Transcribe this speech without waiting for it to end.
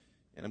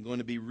And I'm going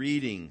to be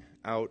reading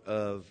out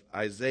of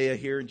Isaiah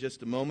here in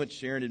just a moment.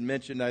 Sharon had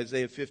mentioned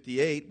Isaiah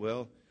 58.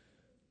 Well,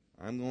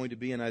 I'm going to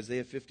be in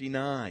Isaiah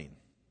 59.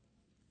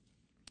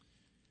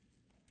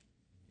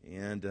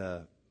 And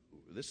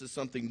this is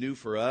something new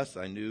for us.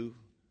 I knew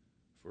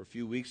for a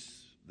few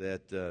weeks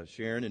that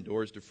Sharon and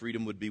Doors to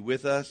Freedom would be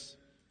with us.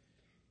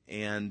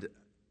 And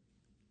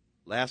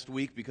last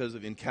week, because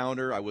of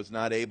Encounter, I was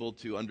not able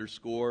to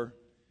underscore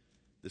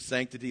the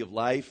sanctity of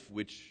life,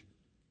 which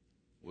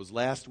was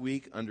last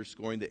week,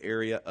 underscoring the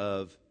area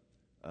of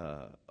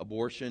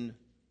abortion,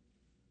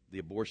 the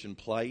abortion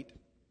plight.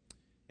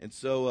 And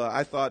so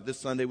I thought this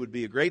Sunday would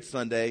be a great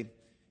Sunday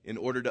in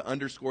order to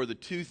underscore the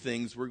two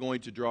things we're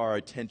going to draw our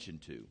attention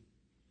to.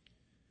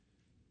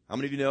 How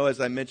many of you know, as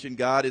I mentioned,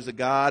 God is a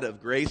God of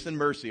grace and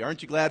mercy?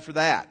 Aren't you glad for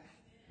that?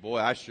 Boy,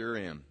 I sure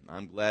am.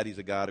 I'm glad He's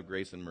a God of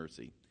grace and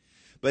mercy.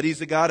 But He's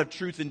a God of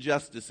truth and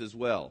justice as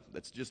well.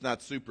 That's just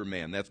not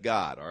Superman. That's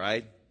God, all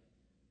right?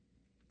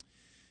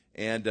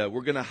 And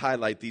we're going to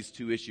highlight these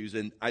two issues.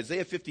 And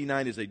Isaiah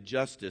 59 is a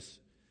justice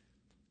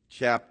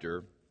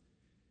chapter.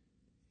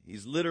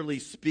 He's literally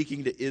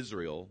speaking to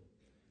Israel.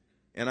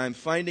 And I'm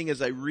finding as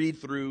I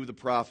read through the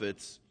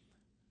prophets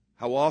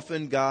how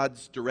often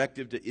God's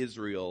directive to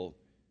Israel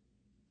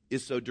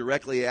is so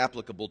directly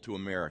applicable to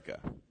America.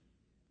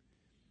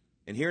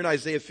 And here in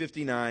Isaiah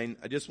 59,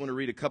 I just want to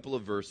read a couple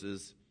of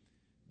verses.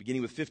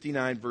 Beginning with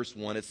 59, verse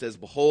 1, it says,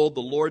 "Behold, the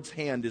Lord's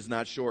hand is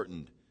not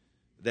shortened,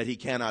 that He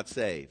cannot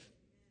save,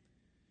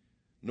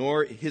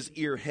 nor His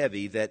ear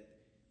heavy, that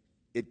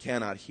it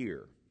cannot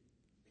hear.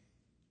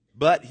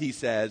 But," He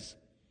says,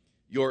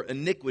 "your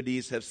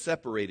iniquities have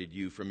separated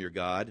you from your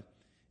God,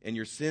 and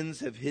your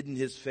sins have hidden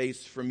His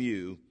face from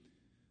you,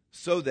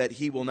 so that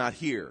He will not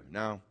hear."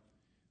 Now,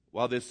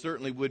 while this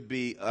certainly would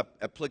be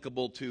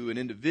applicable to an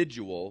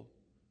individual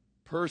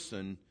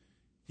person,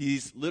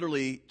 He's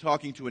literally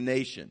talking to a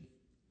nation.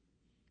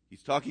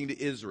 He's talking to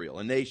Israel,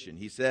 a nation.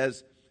 He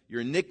says,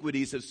 your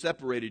iniquities have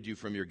separated you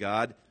from your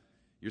God.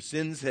 Your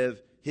sins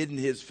have hidden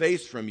His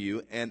face from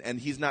you, and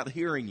He's not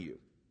hearing you.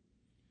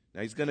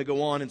 Now, He's going to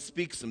go on and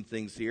speak some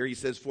things here. He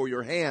says, "For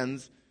your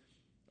hands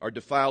are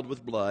defiled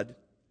with blood,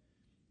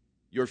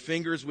 your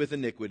fingers with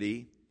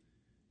iniquity,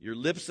 your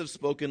lips have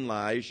spoken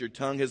lies, your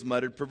tongue has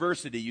muttered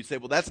perversity." You say,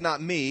 well, that's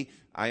not me.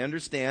 I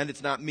understand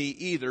it's not me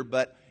either,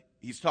 but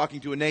He's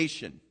talking to a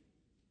nation.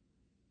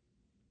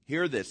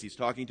 Hear this, He's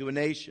talking to a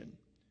nation.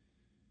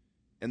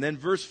 And then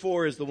verse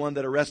 4 is the one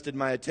that arrested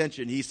my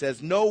attention. He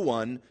says, "No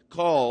one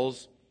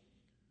calls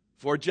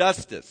for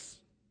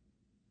justice,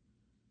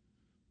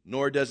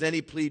 nor does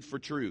any plead for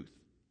truth.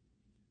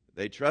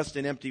 They trust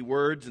in empty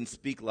words and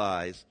speak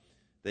lies.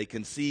 They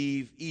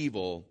conceive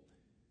evil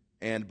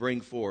and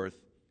bring forth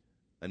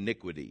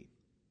iniquity."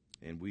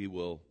 And we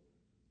will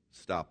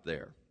stop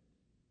there.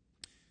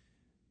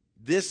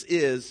 This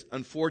is,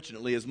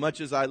 unfortunately, as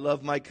much as I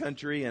love my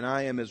country and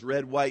I am as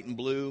red, white, and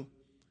blue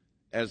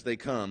as they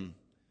come,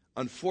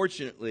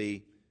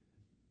 unfortunately,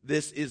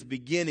 this is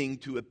beginning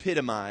to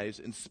epitomize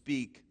and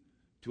speak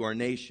to our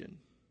nation.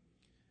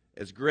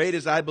 As great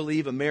as I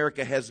believe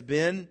America has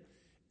been,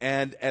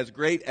 and as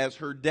great as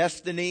her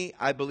destiny,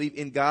 I believe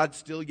in God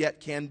still yet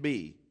can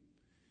be,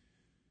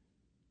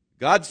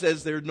 God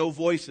says there are no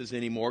voices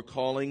anymore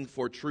calling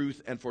for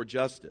truth and for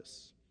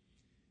justice.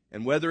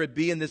 And whether it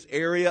be in this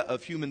area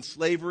of human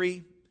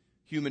slavery,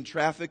 human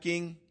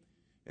trafficking,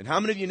 and how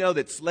many of you know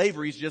that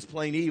slavery is just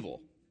plain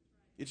evil?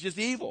 It's just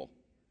evil.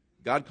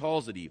 God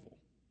calls it evil.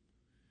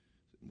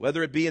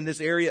 Whether it be in this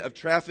area of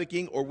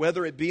trafficking or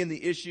whether it be in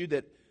the issue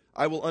that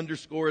I will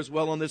underscore as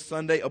well on this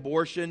Sunday,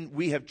 abortion,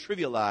 we have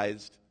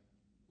trivialized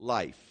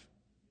life.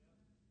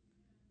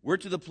 We're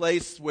to the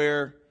place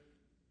where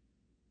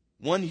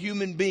one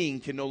human being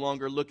can no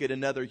longer look at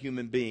another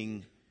human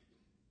being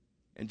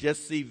and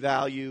just see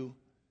value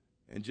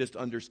and just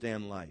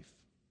understand life.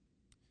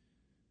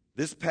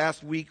 This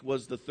past week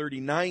was the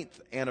 39th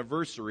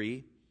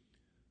anniversary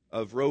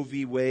of Roe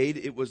v. Wade.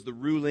 It was the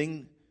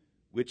ruling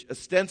which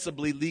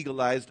ostensibly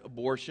legalized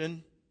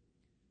abortion.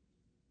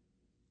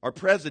 Our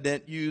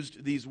president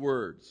used these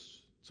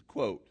words. It's a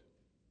quote.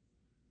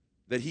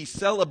 That he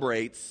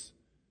celebrates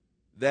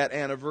that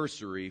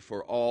anniversary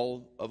for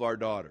all of our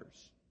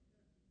daughters.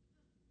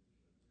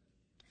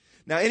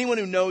 Now, anyone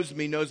who knows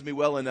me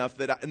well enough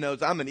that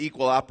knows I'm an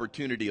equal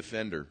opportunity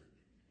offender.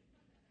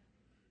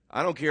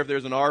 I don't care if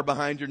there's an R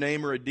behind your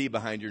name or a D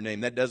behind your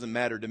name. That doesn't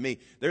matter to me.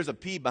 There's a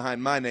P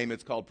behind my name.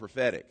 It's called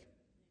prophetic.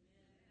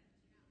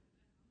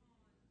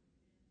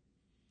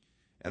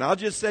 And I'll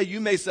just say, you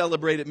may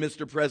celebrate it,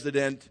 Mr.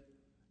 President,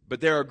 but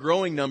there are a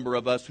growing number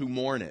of us who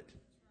mourn it.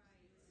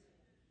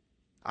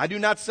 I do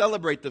not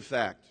celebrate the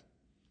fact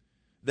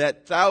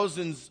that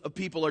thousands of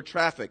people are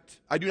trafficked.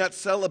 I do not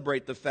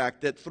celebrate the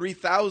fact that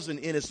 3,000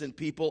 innocent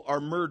people are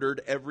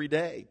murdered every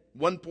day.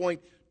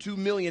 1.2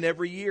 million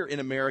every year in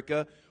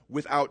America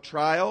without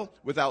trial,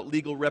 without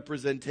legal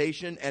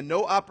representation, and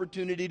no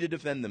opportunity to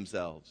defend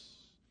themselves.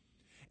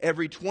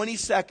 Every 20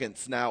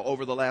 seconds now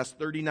over the last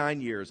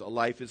 39 years, a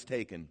life is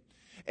taken.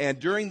 And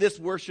during this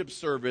worship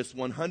service,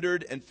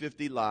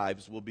 150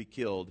 lives will be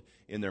killed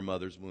in their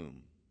mother's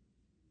womb.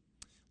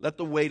 Let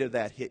the weight of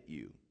that hit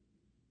you.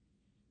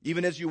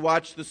 Even as you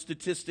watch the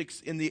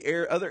statistics in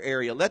the other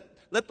area,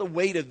 let the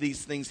weight of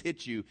these things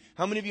hit you.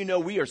 How many of you know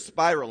we are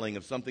spiraling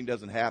if something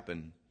doesn't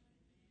happen?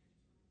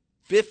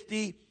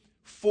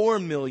 54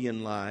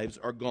 million lives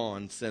are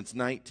gone since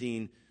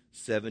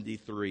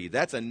 1973.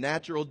 That's a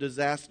natural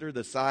disaster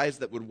the size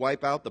that would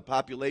wipe out the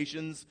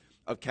populations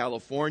of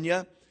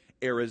California,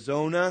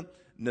 Arizona,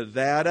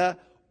 Nevada,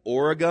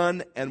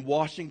 Oregon, and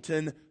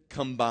Washington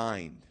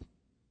combined.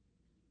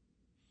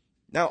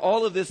 Now,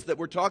 all of this that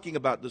we're talking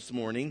about this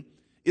morning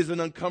is an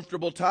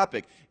uncomfortable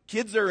topic.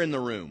 Kids are in the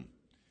room.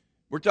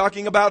 We're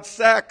talking about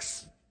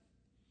sex.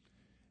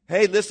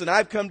 Hey, listen,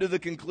 I've come to the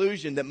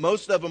conclusion that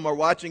most of them are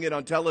watching it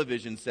on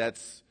television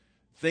sets,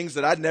 things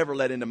that I'd never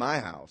let into my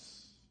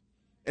house.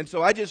 And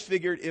so I just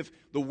figured if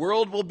the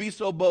world will be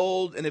so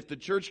bold and if the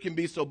church can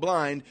be so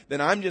blind, then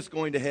I'm just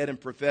going to head and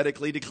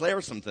prophetically declare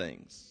some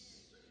things.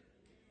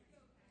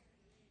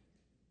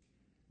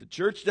 The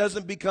church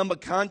doesn't become a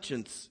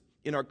conscience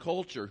in our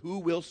culture. Who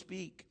will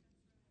speak?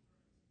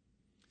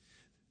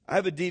 I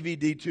have a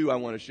DVD too I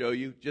want to show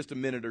you, just a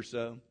minute or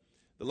so.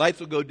 The lights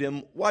will go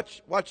dim.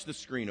 Watch the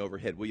screen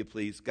overhead, will you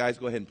please? Guys,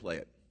 go ahead and play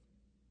it.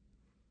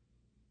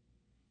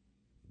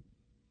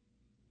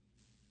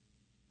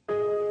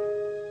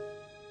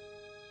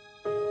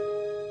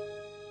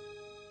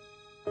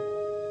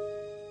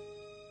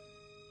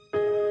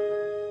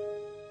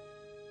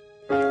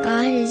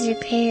 God is the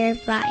creator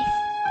of life.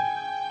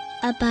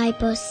 The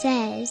Bible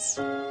says,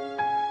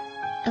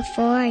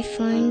 before I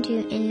formed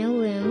you in the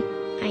womb,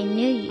 I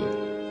knew you.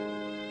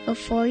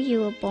 Before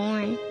you were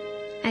born,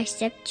 I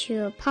set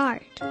you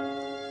apart.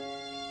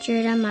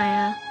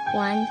 Jeremiah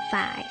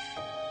 1:5.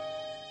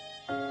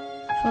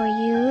 For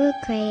you were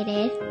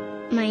created,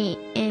 my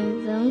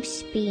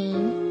inmost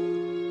being.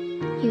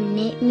 You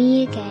knit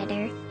me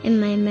together in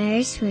my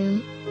mother's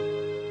womb.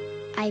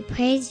 I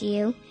praise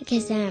you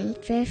because I am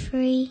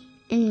fearfully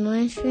and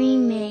wonderfully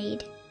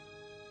made.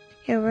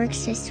 Your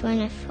works is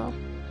wonderful.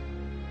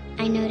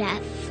 I know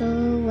that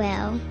full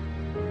well.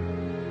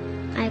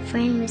 My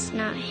frame was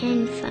not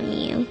hidden from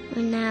you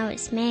when I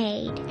was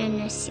made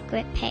in a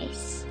secret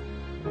place,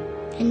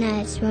 and I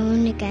was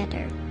woven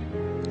together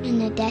in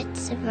the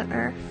depths of the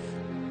earth.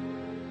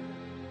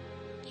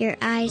 Your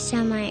eyes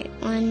saw my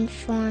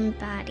unformed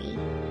body.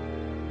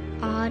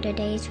 All the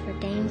days were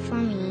ordained for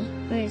me,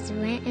 was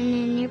written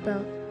in your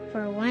book,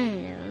 for one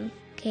of them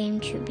came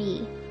to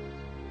be.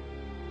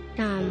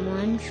 Psalm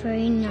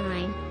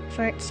 139,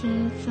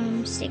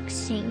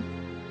 13-16.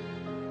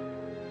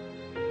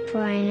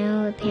 For I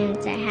know the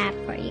plans I have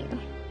for you,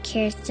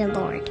 cares the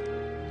Lord.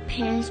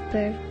 Plans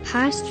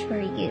prosper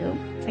you,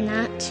 for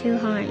not to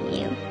harm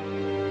you.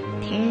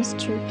 Plans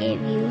to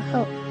give you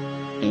hope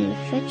in the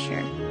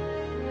future.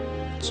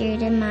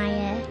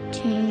 Jeremiah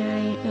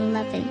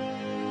 29:11.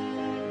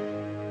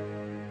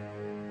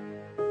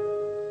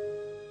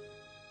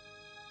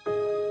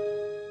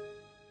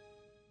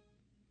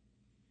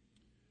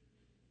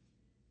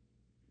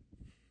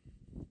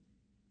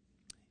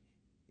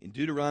 In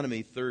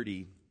Deuteronomy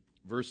 30,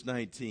 verse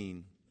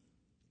 19,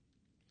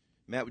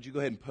 Matt, would you go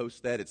ahead and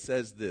post that? It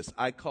says this: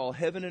 I call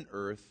heaven and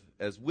earth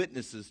as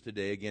witnesses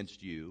today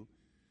against you,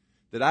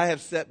 that I have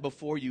set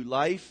before you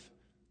life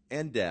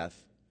and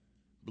death,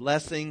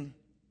 blessing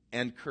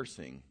and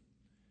cursing.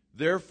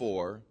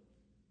 Therefore,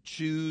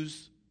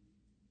 choose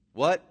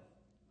what?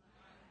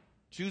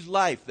 Choose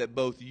life, that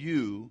both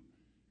you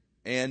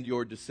and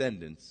your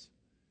descendants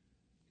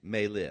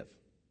may live.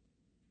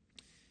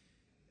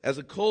 As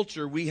a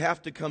culture, we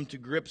have to come to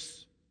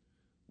grips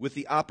with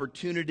the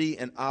opportunity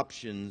and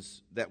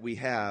options that we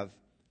have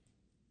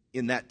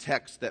in that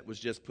text that was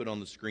just put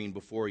on the screen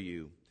before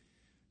you.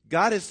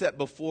 God has set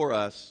before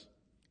us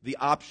the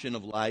option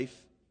of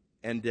life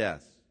and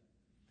death.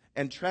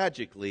 And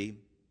tragically,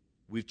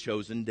 we've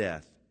chosen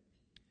death.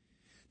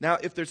 Now,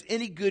 if there's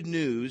any good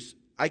news,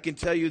 I can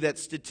tell you that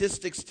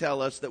statistics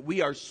tell us that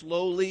we are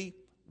slowly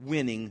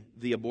winning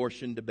the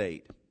abortion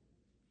debate.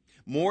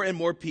 More and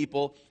more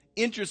people,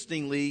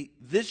 interestingly,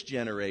 this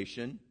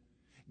generation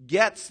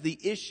gets the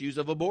issues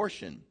of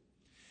abortion.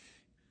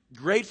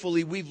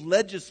 Gratefully, we've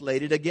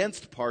legislated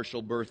against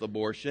partial birth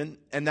abortion,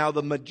 and now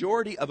the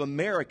majority of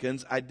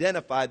Americans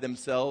identify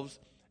themselves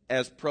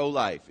as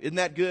pro-life. Isn't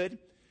that good?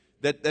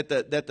 That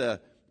the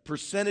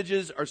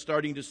percentages are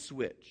starting to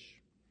switch.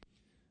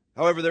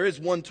 However, there is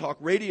one talk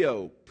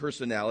radio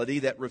personality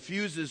that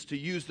refuses to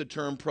use the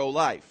term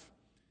pro-life.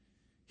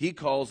 He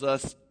calls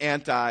us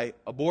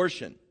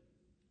anti-abortion.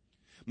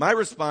 My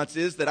response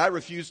is that I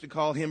refuse to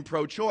call him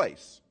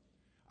pro-choice.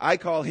 I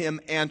call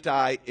him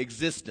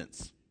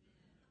anti-existence.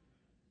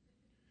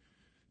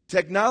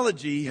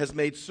 Technology has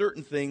made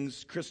certain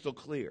things crystal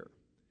clear.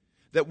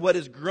 That what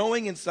is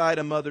growing inside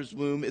a mother's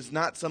womb is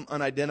not some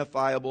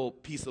unidentifiable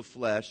piece of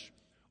flesh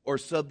or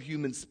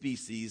subhuman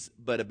species,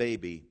 but a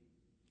baby.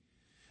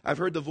 I've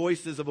heard the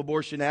voices of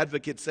abortion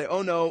advocates say,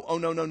 oh no,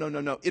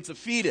 it's a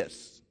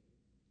fetus.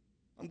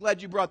 I'm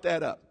glad you brought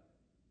that up.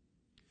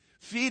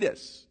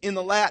 Fetus in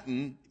the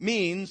Latin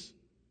means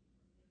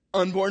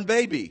unborn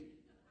baby.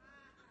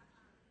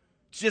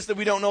 It's just that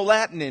we don't know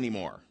Latin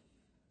anymore.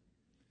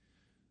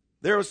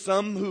 There are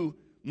some who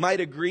might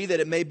agree that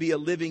it may be a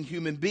living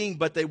human being,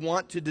 but they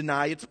want to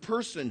deny its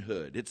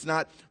personhood. It's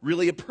not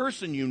really a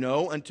person,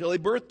 until a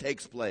birth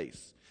takes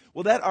place.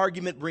 Well, that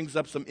argument brings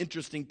up some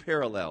interesting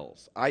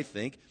parallels, I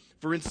think.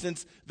 For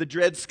instance, the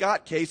Dred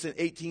Scott case in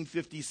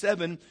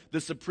 1857,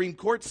 the Supreme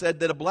Court said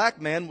that a black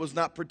man was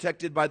not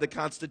protected by the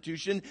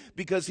Constitution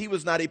because he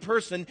was not a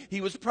person,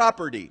 he was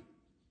property.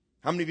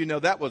 How many of you know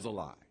that was a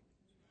lie?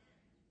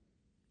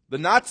 The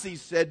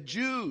Nazis said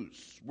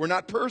Jews were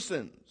not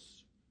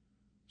persons,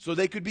 so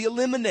they could be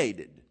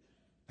eliminated.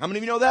 How many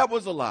of you know that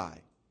was a lie?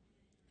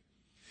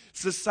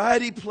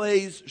 Society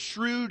plays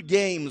shrewd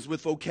games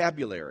with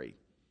vocabulary.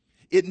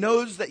 It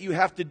knows that you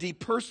have to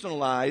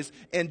depersonalize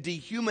and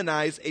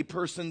dehumanize a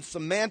person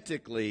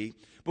semantically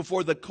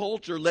before the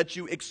culture lets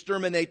you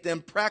exterminate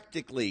them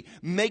practically,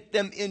 make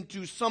them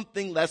into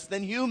something less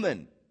than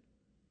human.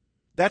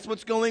 That's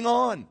what's going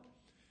on.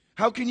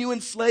 How can you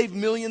enslave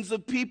millions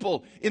of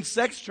people in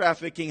sex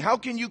trafficking? How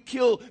can you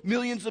kill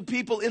millions of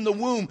people in the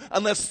womb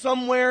unless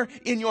somewhere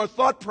in your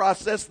thought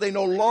process they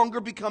no longer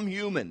become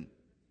human?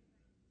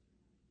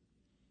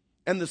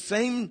 And the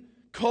same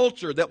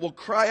culture that will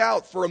cry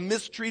out for a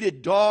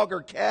mistreated dog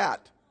or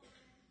cat,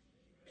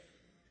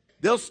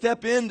 they'll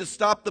step in to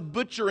stop the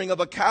butchering of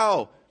a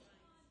cow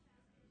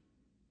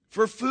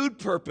for food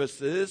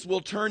purposes,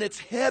 will turn its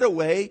head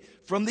away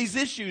from these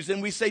issues.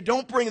 And we say,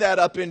 don't bring that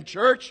up in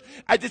church.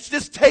 It's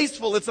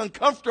distasteful. It's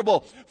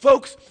uncomfortable.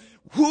 Folks,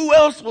 who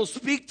else will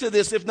speak to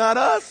this if not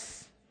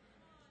us?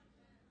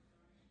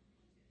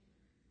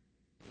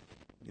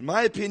 In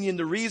my opinion,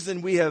 the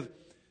reason we have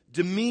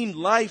demeaned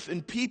life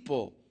and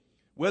people,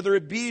 whether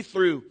it be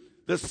through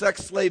the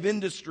sex slave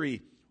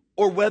industry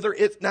or whether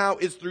it now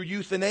is through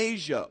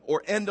euthanasia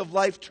or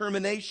end-of-life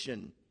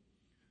termination,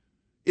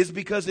 is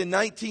because in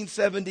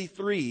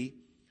 1973,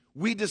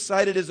 we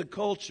decided as a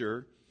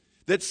culture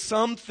that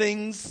some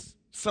things,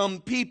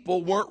 some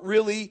people weren't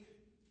really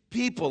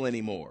people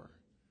anymore.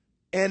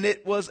 And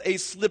it was a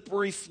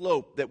slippery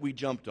slope that we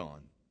jumped on.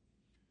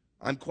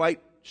 I'm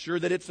quite sure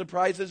that it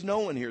surprises no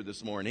one here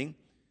this morning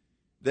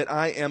that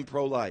I am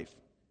pro-life.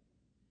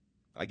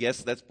 I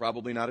guess that's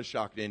probably not a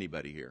shock to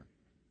anybody here.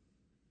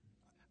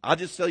 I'll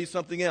just tell you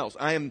something else.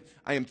 I am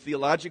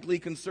theologically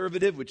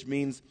conservative, which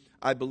means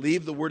I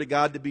believe the Word of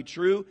God to be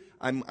true.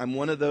 I'm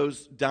one of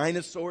those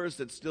dinosaurs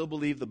that still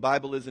believe the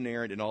Bible is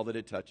inerrant in all that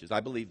it touches. I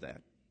believe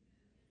that.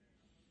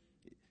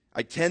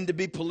 I tend to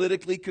be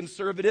politically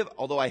conservative,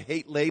 although I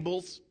hate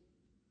labels.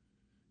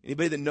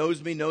 Anybody that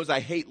knows me knows I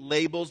hate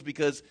labels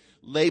because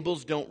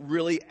labels don't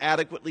really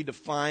adequately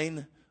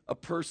define a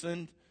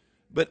person.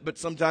 But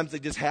sometimes they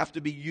just have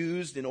to be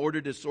used in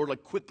order to sort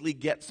of quickly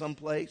get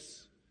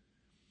someplace.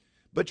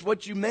 But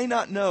what you may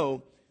not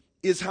know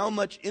is how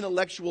much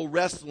intellectual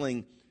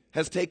wrestling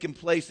has taken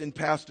place in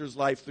pastors'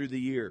 life through the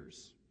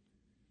years.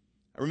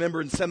 I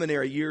remember in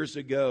seminary years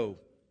ago,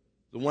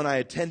 the one I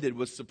attended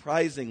was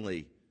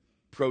surprisingly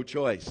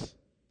pro-choice.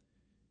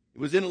 It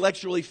was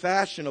intellectually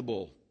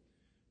fashionable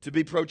to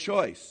be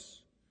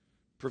pro-choice.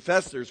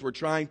 Professors were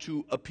trying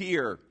to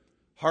appear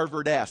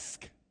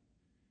Harvard-esque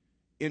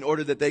in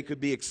order that they could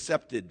be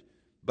accepted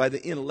by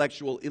the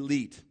intellectual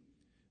elite.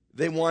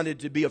 They wanted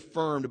to be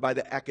affirmed by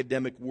the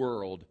academic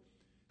world.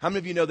 How many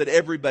of you know that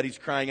everybody's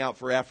crying out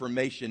for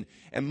affirmation?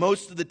 And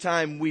most of the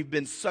time we've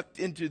been sucked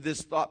into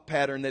this thought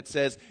pattern that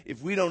says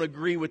if we don't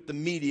agree with the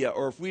media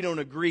or if we don't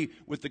agree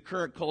with the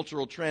current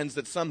cultural trends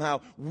that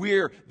somehow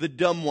we're the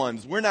dumb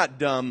ones. We're not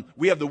dumb.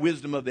 We have the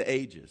wisdom of the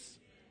ages.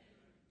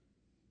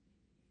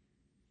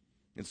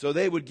 And so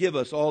they would give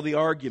us all the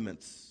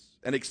arguments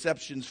and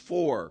exceptions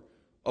for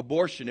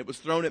abortion. It was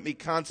thrown at me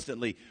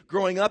constantly,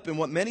 growing up in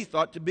what many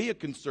thought to be a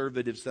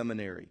conservative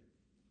seminary.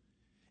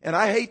 And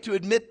I hate to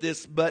admit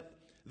this, but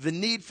the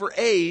need for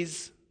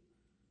A's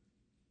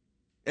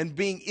and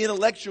being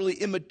intellectually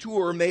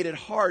immature made it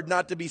hard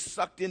not to be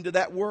sucked into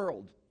that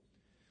world.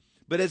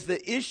 But as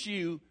the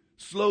issue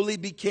slowly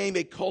became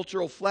a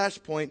cultural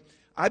flashpoint,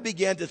 I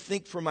began to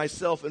think for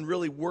myself and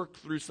really work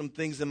through some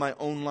things in my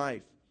own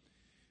life.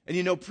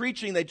 And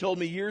preaching, they told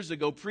me years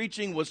ago,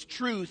 preaching was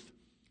truth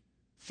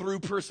through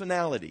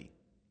personality.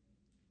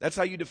 That's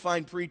how you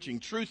define preaching,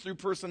 truth through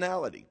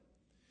personality.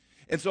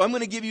 And so I'm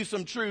going to give you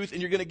some truth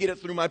and you're going to get it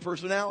through my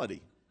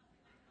personality.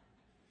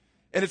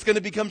 And it's going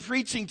to become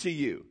preaching to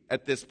you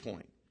at this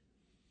point.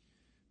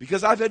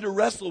 Because I've had to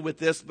wrestle with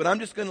this, but I'm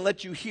just going to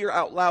let you hear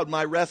out loud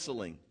my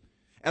wrestling.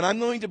 And I'm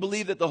going to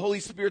believe that the Holy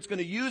Spirit's going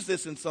to use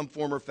this in some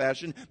form or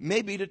fashion,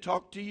 maybe to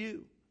talk to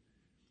you.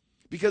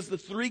 Because the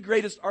three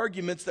greatest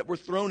arguments that were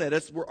thrown at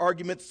us were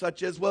arguments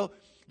such as, well,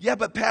 yeah,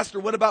 but Pastor,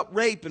 what about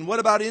rape? And what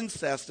about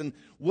incest? And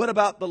what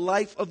about the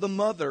life of the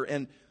mother?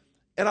 And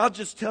I'll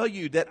just tell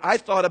you that I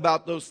thought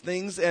about those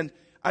things and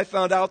I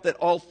found out that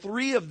all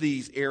three of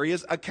these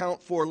areas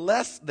account for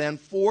less than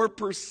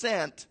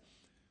 4%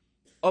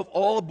 of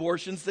all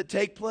abortions that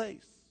take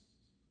place.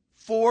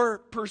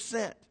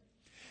 4%.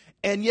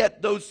 And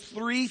yet those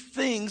three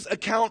things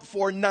account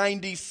for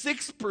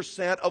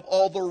 96% of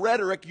all the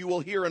rhetoric you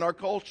will hear in our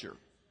culture.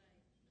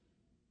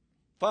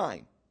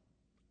 Fine.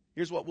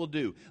 Here's what we'll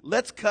do.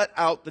 Let's cut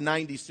out the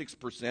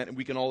 96%, and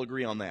we can all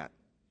agree on that.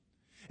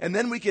 And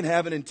then we can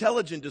have an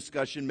intelligent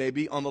discussion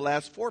maybe on the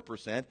last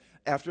 4%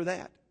 after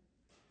that.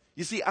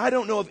 You see, I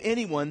don't know of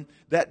anyone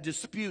that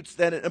disputes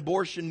that an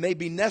abortion may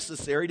be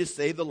necessary to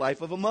save the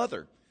life of a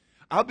mother.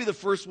 I'll be the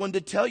first one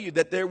to tell you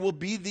that there will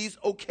be these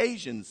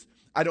occasions.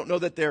 I don't know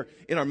that they're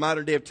in our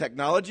modern day of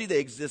technology. They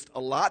exist a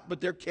lot,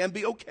 but there can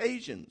be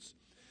occasions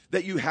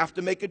that you have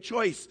to make a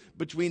choice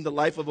between the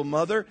life of a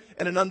mother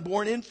and an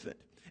unborn infant.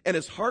 And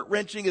as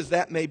heart-wrenching as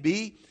that may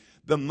be,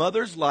 the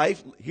mother's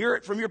life, hear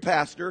it from your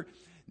pastor,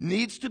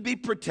 needs to be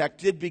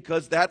protected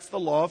because that's the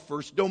law of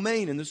first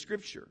domain in the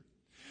Scripture.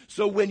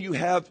 So when you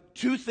have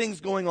two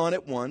things going on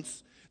at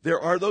once,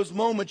 there are those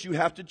moments you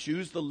have to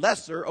choose the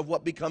lesser of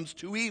what becomes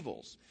two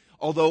evils.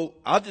 Although,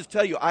 I'll just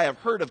tell you, I have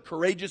heard of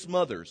courageous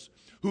mothers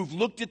who've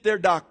looked at their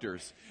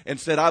doctors and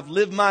said, I've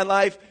lived my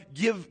life,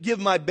 give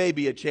my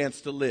baby a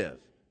chance to live.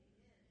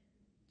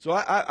 So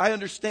I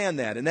understand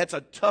that, and that's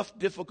a tough,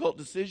 difficult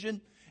decision,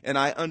 and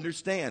I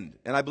understand,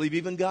 and I believe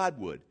even God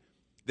would,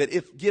 that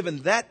if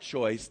given that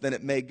choice, then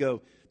it may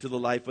go to the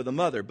life of the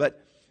mother.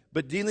 But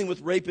dealing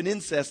with rape and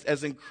incest,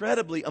 as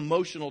incredibly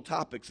emotional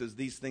topics as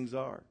these things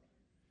are,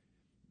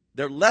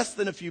 they're less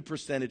than a few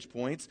percentage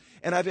points,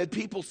 and I've had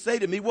people say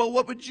to me, well,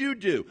 what would you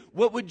do?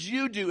 What would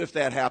you do if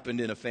that happened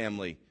in a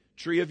family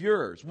tree of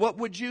yours? What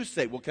would you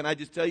say? Well, can I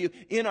just tell you,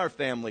 in our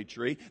family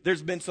tree,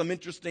 there's been some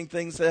interesting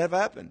things that have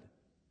happened.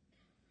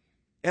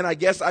 And I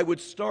guess I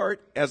would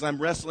start, as I'm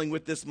wrestling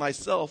with this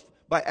myself,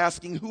 by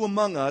asking who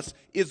among us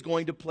is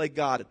going to play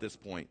God at this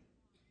point?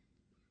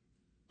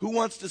 Who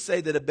wants to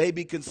say that a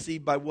baby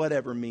conceived by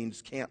whatever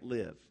means can't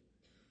live?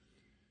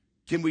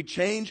 Can we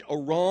change a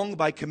wrong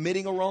by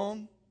committing a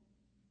wrong?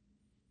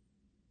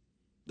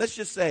 Let's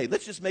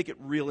just make it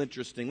real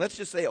interesting. Let's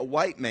just say a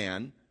white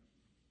man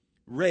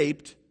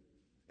raped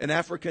an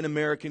African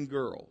American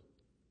girl.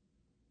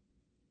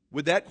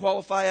 Would that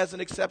qualify as an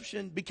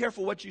exception? Be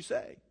careful what you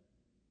say.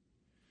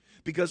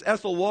 Because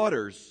Ethel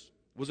Waters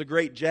was a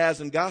great jazz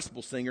and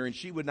gospel singer, and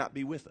she would not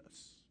be with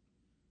us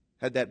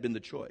had that been the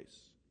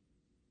choice.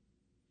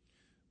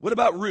 What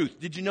about Ruth?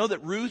 Did you know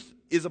that Ruth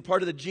is a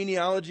part of the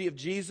genealogy of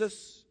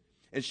Jesus?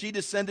 And she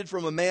descended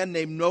from a man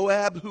named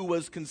Moab who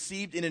was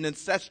conceived in an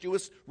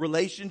incestuous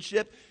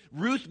relationship.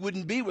 Ruth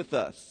wouldn't be with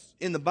us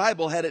in the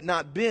Bible had it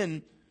not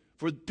been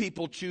for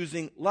people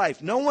choosing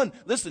life. No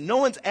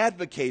one's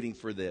advocating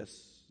for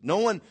this. No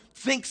one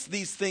thinks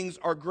these things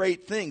are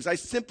great things. I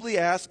simply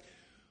ask,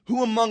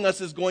 who among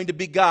us is going to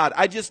be God?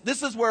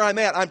 This is where I'm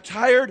at. I'm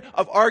tired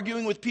of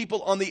arguing with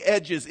people on the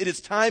edges. It is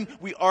time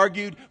we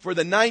argued for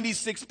the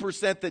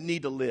 96% that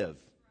need to live.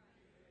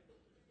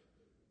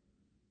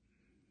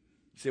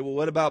 You say, well,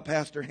 what about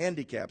pastor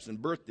handicaps and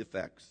birth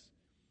defects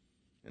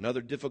and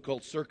other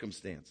difficult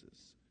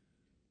circumstances?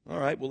 All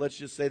right, well, let's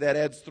just say that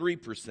adds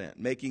 3%,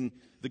 making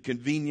the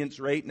convenience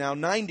rate now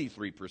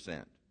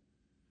 93%.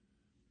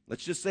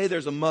 Let's just say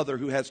there's a mother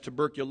who has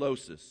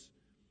tuberculosis.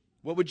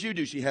 What would you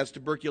do? She has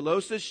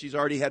tuberculosis. She's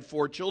already had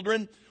 4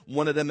 children.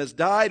 One of them has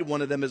died.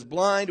 One of them is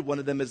blind. One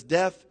of them is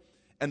deaf.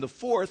 And the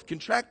 4th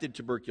contracted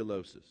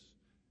tuberculosis.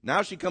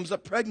 Now she comes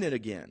up pregnant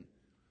again.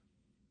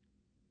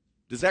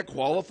 Does that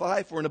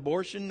qualify for an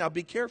abortion? Now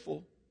be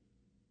careful.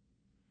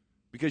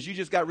 Because you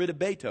just got rid of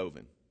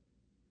Beethoven.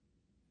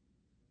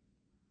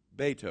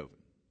 Beethoven.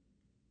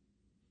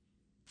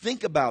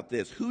 Think about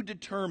this. Who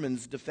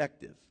determines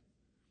defective?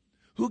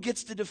 Who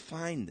gets to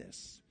define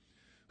this?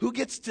 Who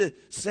gets to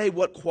say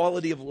what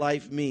quality of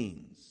life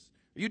means?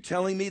 Are you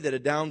telling me that a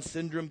Down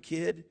syndrome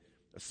kid,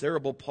 a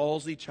cerebral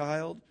palsy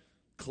child,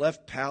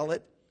 cleft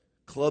palate,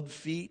 club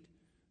feet,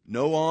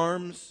 no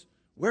arms,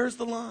 where's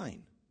the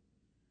line?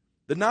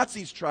 The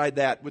Nazis tried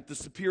that with the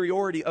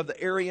superiority of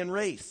the Aryan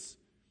race.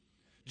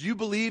 Do you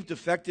believe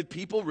defective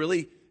people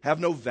really have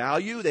no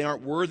value? They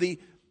aren't worthy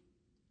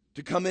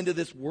to come into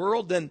this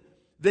world? Then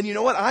you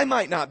know what? I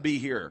might not be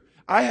here.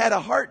 I had a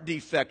heart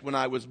defect when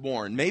I was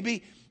born.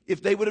 Maybe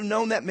if they would have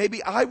known that,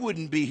 maybe I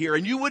wouldn't be here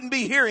and you wouldn't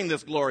be hearing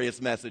this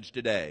glorious message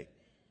today.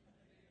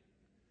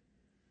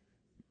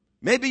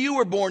 Maybe you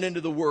were born into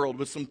the world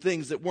with some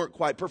things that weren't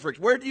quite perfect.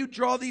 Where do you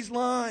draw these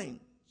lines?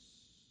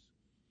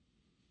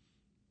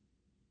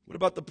 What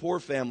about the poor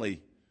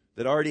family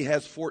that already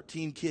has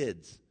 14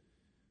 kids?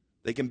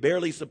 They can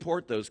barely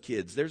support those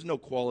kids. There's no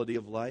quality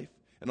of life.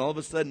 And all of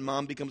a sudden,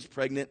 mom becomes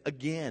pregnant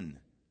again.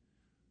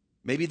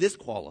 Maybe this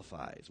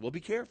qualifies. Well, be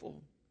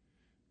careful.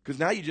 Because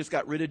now you just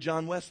got rid of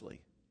John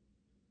Wesley.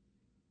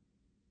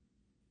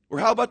 Or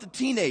how about the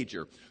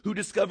teenager who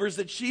discovers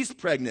that she's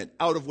pregnant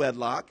out of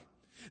wedlock?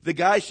 The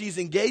guy she's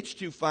engaged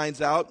to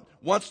finds out,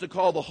 wants to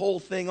call the whole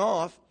thing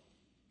off,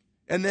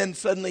 and then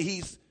suddenly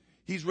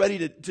he's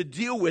ready to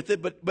deal with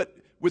it. But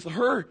with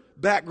her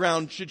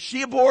background, should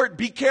she abort?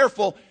 Be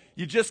careful.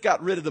 You just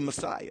got rid of the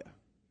Messiah.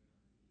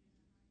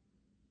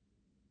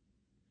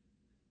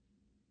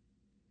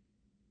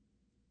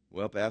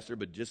 Well, Pastor,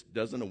 but just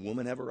doesn't a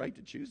woman have a right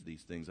to choose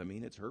these things? I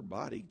mean, it's her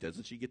body.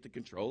 Doesn't she get to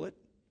control it?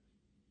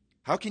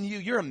 How can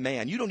you're a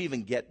man. You don't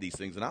even get these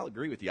things. And I'll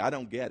agree with you. I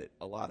don't get it,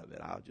 a lot of it.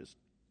 I'll just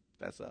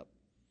fess up.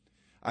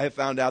 I have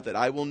found out that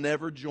I will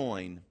never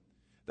join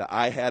the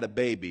I had a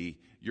baby,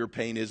 your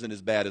pain isn't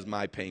as bad as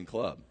my pain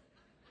club.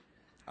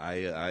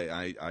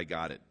 I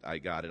got it. I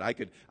got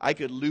it. I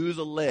could lose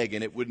a leg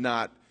and it would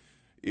not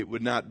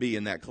be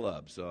in that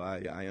club. So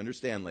I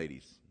understand,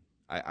 ladies.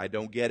 I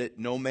don't get it.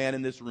 No man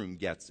in this room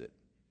gets it.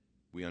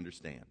 We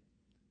understand.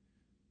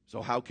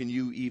 So how can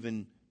you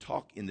even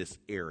talk in this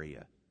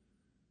area?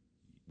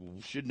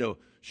 Shouldn't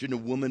a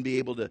woman be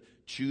able to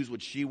choose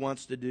what she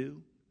wants to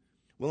do?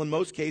 Well, in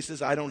most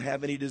cases, I don't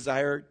have any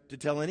desire to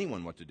tell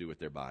anyone what to do with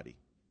their body.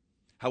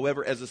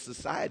 However, as a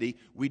society,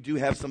 we do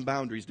have some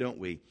boundaries, don't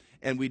we?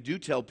 And we do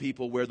tell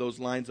people where those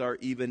lines are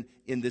even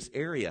in this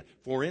area.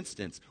 For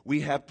instance,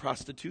 we have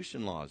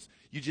prostitution laws.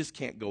 You just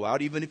can't go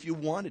out even if you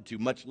wanted to,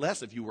 much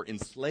less if you were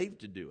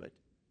enslaved to do it.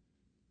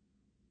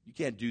 You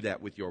can't do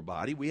that with your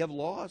body. We have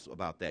laws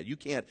about that. You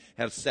can't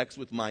have sex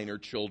with minor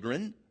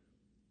children.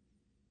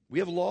 We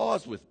have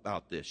laws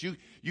about this.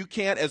 You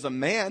can't, as a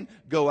man,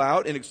 go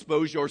out and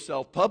expose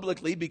yourself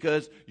publicly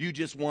because you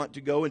just want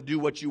to go and do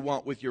what you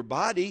want with your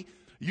body.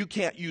 You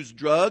can't use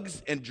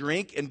drugs and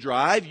drink and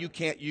drive. You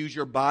can't use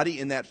your body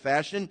in that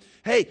fashion.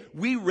 Hey,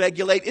 we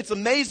regulate. It's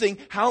amazing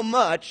how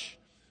much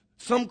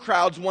some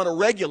crowds want to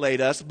regulate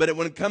us, but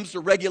when it comes to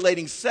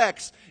regulating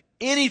sex,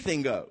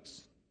 anything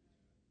goes.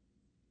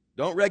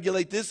 Don't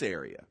regulate this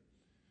area.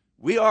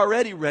 We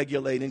already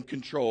regulate and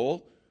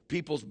control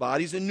people's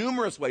bodies in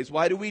numerous ways.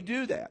 Why do we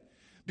do that?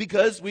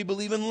 Because we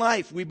believe in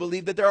life. We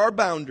believe that there are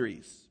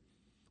boundaries.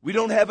 We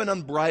don't have an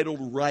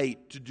unbridled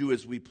right to do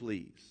as we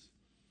please.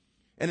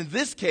 And in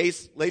this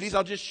case, ladies,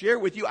 I'll just share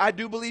with you, I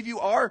do believe you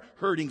are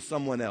hurting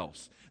someone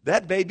else.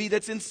 That baby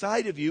that's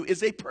inside of you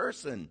is a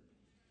person.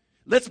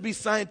 Let's be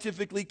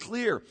scientifically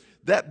clear.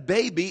 That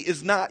baby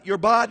is not your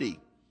body.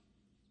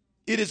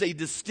 It is a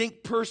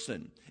distinct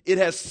person. It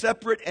has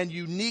separate and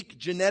unique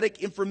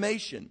genetic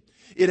information.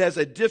 It has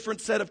a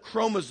different set of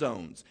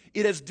chromosomes.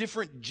 It has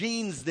different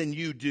genes than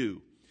you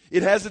do.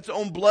 It has its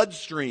own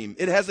bloodstream.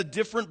 It has a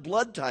different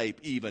blood type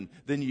even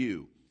than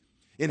you.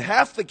 In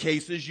half the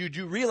cases, you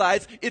do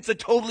realize it's a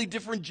totally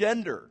different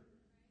gender.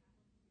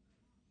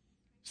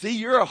 See,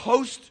 you're a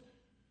host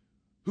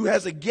who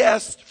has a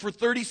guest for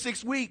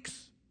 36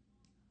 weeks.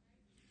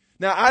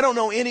 Now, I don't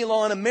know any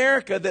law in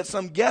America that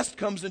some guest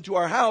comes into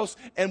our house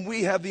and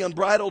we have the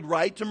unbridled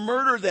right to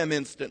murder them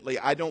instantly.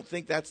 I don't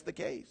think that's the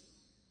case.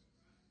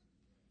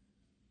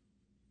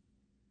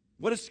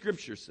 What does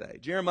Scripture say?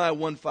 Jeremiah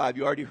 1:5,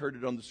 you already heard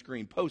it on the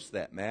screen. Post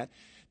that, Matt.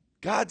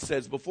 God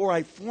says, before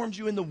I formed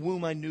you in the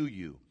womb, I knew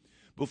you.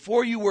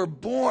 Before you were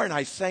born,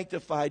 I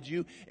sanctified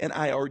you, and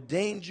I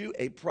ordained you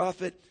a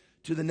prophet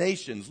to the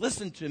nations.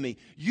 Listen to me.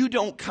 You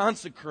don't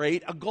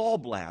consecrate a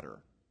gallbladder.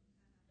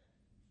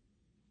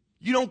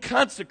 You don't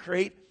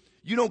consecrate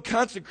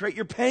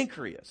your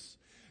pancreas.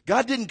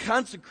 God didn't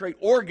consecrate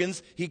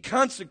organs. He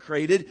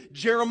consecrated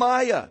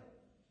Jeremiah,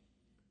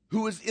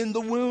 who was in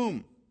the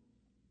womb.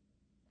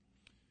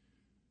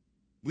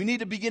 We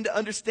need to begin to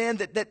understand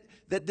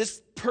that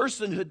this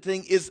personhood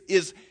thing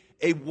is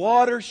a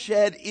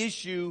watershed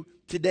issue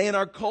today in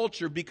our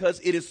culture because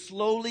it has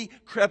slowly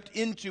crept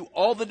into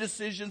all the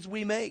decisions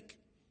we make.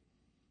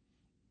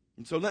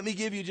 And so let me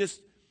give you just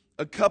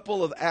a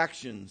couple of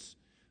actions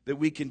that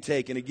we can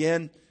take. And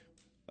again,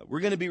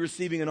 we're going to be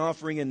receiving an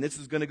offering, and this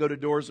is going to go to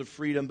Doors of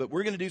Freedom, but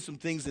we're going to do some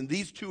things in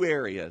these two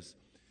areas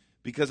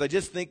because I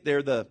just think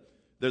they're the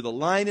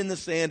line in the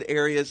sand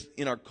areas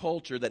in our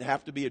culture that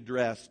have to be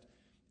addressed,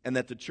 and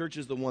that the church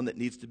is the one that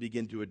needs to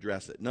begin to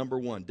address it. Number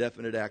one,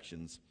 definite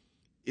actions,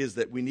 is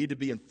that we need to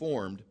be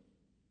informed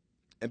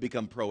and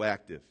become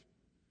proactive.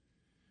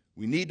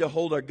 We need to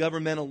hold our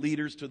governmental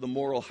leaders to the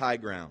moral high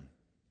ground.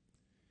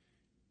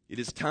 It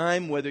is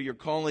time, whether you're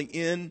calling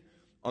in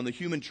on the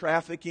human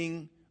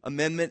trafficking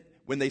amendment,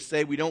 when they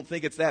say we don't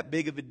think it's that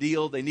big of a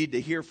deal, they need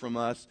to hear from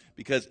us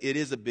because it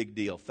is a big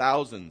deal.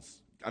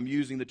 Thousands, I'm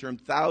using the term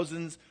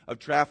thousands of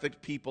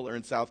trafficked people are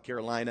in South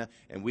Carolina,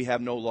 and we have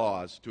no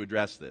laws to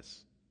address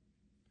this.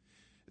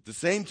 At the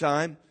same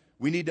time,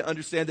 we need to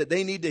understand that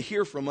they need to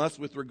hear from us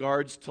with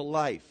regards to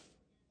life,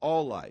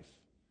 all life.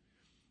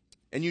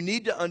 And you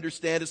need to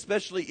understand,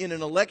 especially in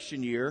an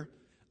election year,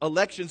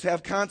 elections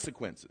have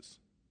consequences.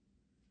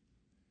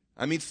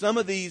 I mean, some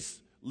of these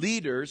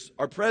leaders,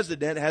 our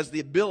president has the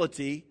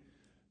ability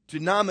to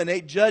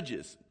nominate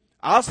judges.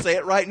 I'll say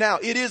it right now.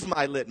 It is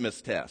my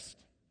litmus test.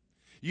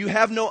 You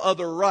have no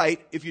other right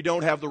if you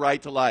don't have the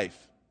right to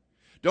life.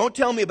 Don't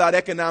tell me about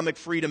economic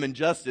freedom and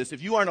justice.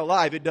 If you aren't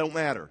alive, it don't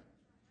matter.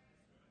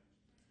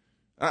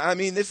 I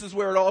mean, this is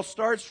where it all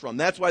starts from.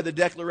 That's why the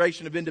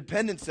Declaration of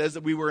Independence says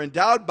that we were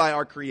endowed by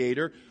our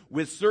Creator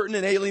with certain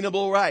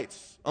inalienable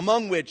rights,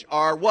 among which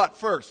are what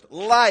first?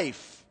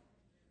 Life.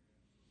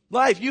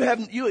 Life.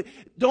 You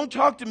don't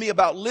talk to me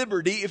about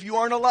liberty if you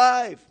aren't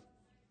alive.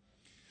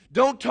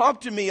 Don't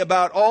talk to me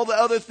about all the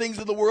other things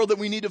of the world that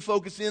we need to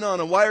focus in on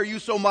and why are you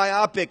so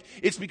myopic.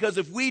 It's because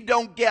if we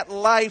don't get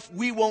life,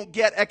 we won't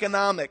get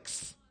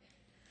economics.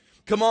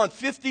 Come on,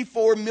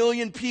 54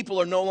 million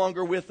people are no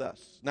longer with us.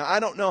 Now,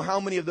 I don't know how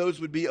many of those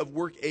would be of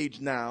work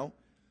age now,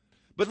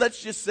 but let's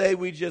just say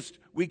we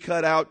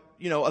cut out,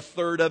 a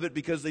third of it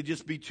because they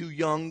just be too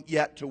young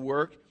yet to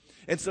work.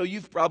 And so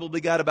you've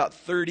probably got about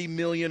 30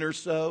 million or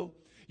so.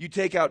 You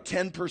take out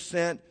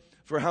 10%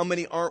 for how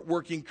many aren't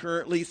working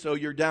currently, so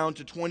you're down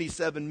to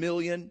 27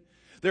 million.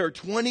 There are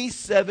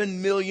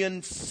 27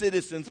 million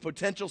citizens,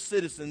 potential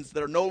citizens,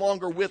 that are no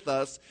longer with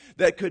us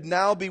that could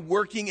now be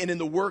working and in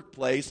the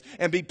workplace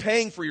and be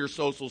paying for your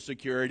Social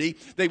Security.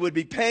 They would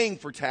be paying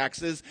for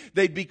taxes.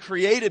 They'd be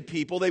creative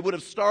people. They would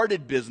have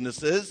started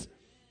businesses.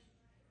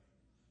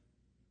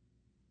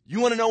 You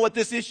want to know what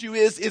this issue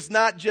is? It's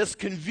not just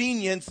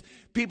convenience.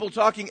 People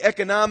talking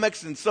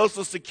economics and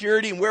Social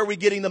Security and where are we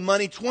getting the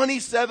money?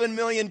 27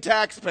 million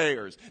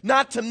taxpayers.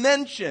 Not to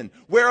mention,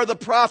 where are the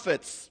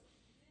prophets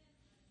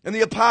and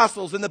the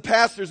apostles and the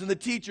pastors and the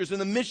teachers and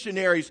the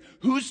missionaries?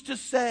 Who's to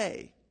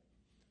say?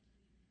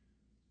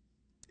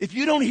 If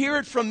you don't hear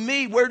it from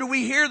me, where do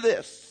we hear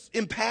this?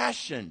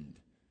 Impassioned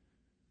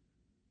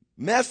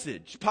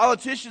message.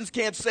 Politicians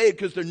can't say it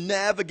because they're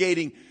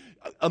navigating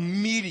a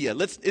media.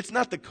 It's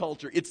not the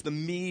culture, it's the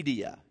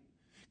media.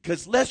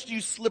 Because lest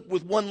you slip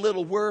with one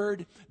little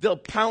word, they'll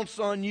pounce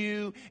on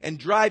you and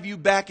drive you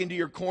back into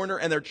your corner,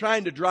 and they're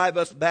trying to drive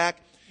us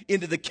back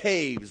into the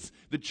caves.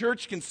 The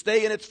church can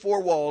stay in its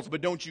four walls,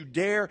 but don't you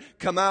dare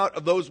come out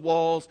of those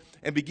walls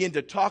and begin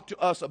to talk to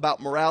us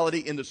about morality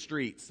in the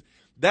streets.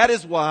 That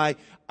is why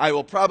I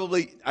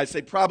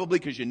say probably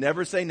because you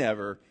never say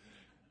never,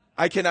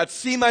 I cannot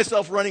see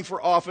myself running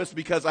for office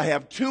because I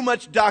have too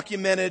much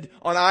documented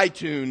on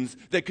iTunes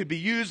that could be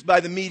used by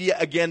the media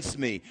against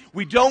me.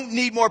 We don't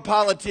need more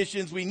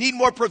politicians. We need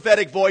more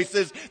prophetic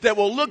voices that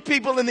will look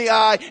people in the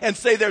eye and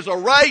say there's a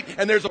right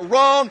and there's a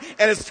wrong,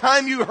 and it's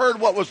time you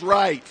heard what was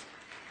right.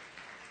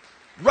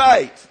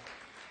 Right.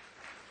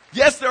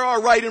 Yes, there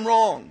are right and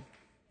wrong.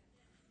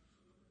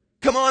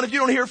 Come on, if you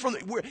don't hear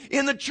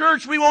in the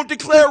church, we won't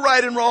declare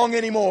right and wrong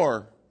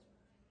anymore.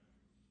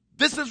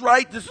 This is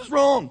right, this is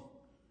wrong.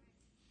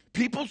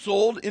 People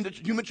sold into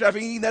human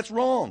trafficking, that's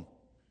wrong.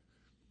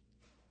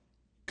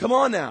 Come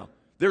on now.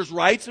 There's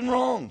rights and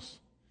wrongs.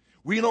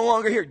 We no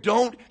longer hear,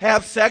 don't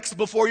have sex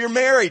before you're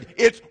married.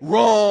 It's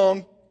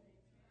wrong.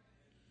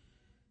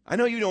 I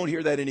know you don't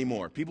hear that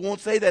anymore. People won't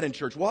say that in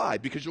church. Why?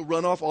 Because you'll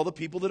run off all the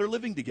people that are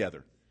living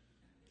together.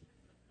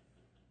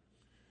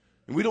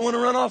 And we don't want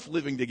to run off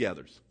living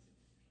togethers.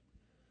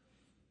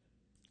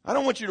 I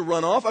don't want you to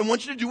run off. I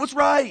want you to do what's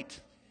right.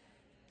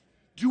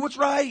 Do what's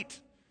right.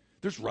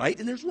 There's right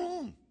and there's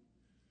wrong.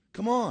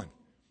 Come on.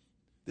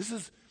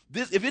 If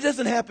it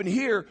doesn't happen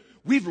here,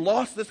 we've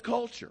lost this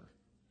culture.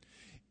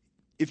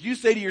 If you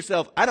say to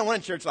yourself, I don't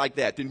want a church like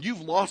that, then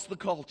you've lost the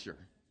culture.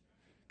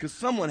 Because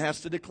someone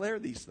has to declare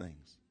these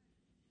things.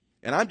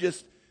 And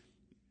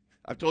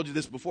I've told you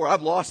this before,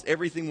 I've lost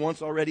everything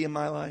once already in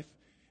my life.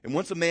 And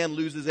once a man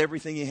loses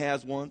everything he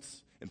has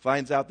once and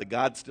finds out that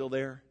God's still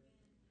there,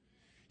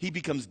 he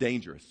becomes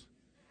dangerous.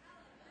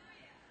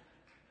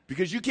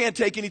 Because you can't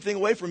take anything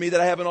away from me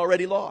that I haven't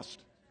already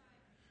lost.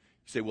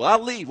 You say, well,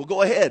 I'll leave. Well,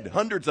 go ahead.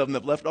 Hundreds of them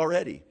have left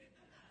already.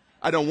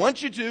 I don't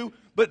want you to,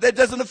 but that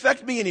doesn't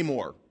affect me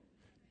anymore.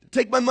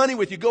 Take my money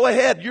with you. Go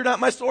ahead. You're not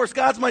my source.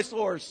 God's my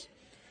source.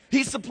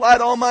 He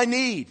supplied all my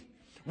need.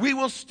 We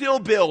will still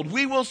build.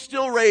 We will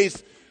still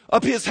raise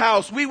up His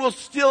house. We will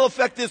still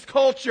affect this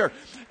culture.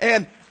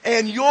 And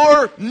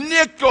your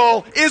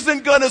nickel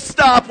isn't going to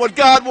stop what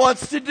God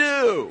wants to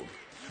do.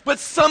 But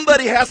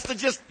somebody has to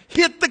just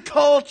hit the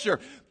culture.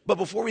 But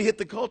before we hit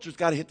the culture, it's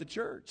got to hit the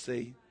church,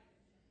 see?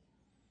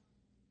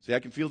 See, I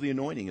can feel the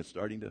anointing is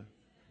starting to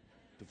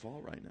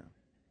fall right now.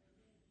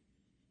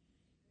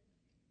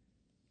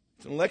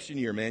 It's an election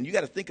year, man. You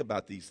got to think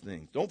about these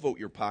things. Don't vote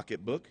your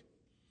pocketbook.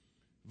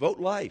 Vote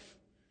life.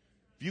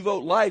 If you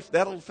vote life,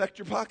 that'll affect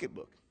your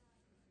pocketbook.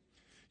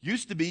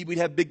 Used to be we'd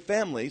have big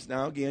families.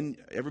 Now, again,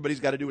 everybody's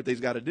got to do what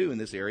they've got to do in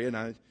this area, and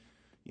I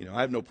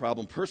have no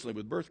problem personally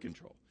with birth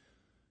control.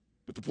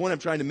 But the point I'm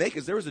trying to make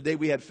is there was a day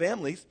we had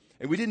families,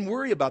 and we didn't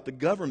worry about the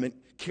government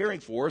caring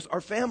for us. Our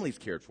families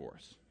cared for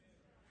us.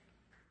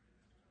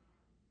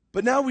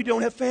 But now we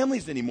don't have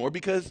families anymore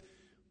because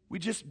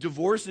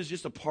divorce is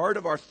just a part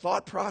of our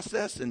thought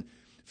process, and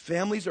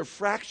families are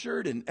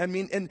fractured,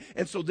 and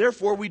so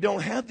therefore we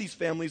don't have these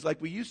families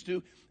like we used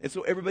to, and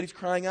so everybody's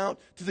crying out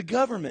to the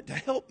government to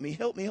help me.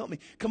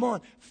 Come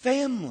on,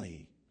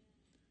 family.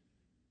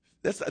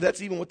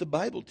 That's even what the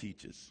Bible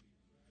teaches.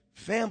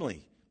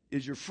 Family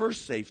is your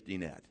first safety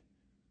net.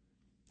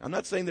 I'm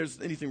not saying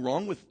there's anything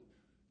wrong with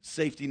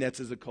safety nets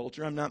as a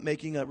culture. I'm not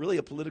making really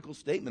a political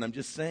statement. I'm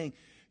just saying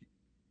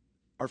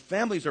our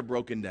families are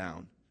broken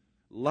down.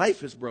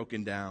 Life is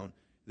broken down.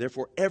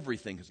 Therefore,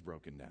 everything is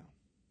broken down.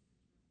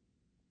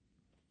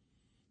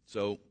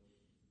 So,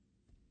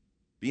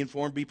 be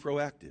informed, be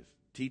proactive.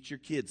 Teach your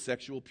kids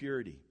sexual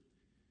purity.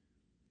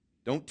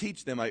 Don't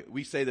teach them,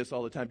 we say this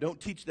all the time, don't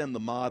teach them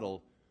the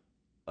model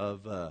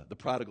of the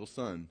prodigal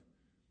son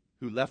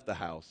who left the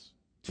house.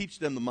 Teach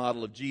them the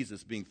model of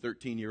Jesus being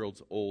 13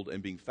 years old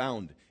and being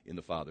found in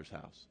the Father's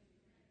house.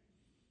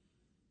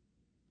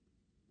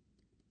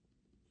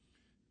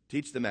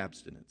 Teach them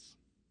abstinence.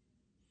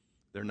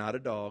 They're not a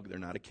dog. They're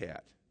not a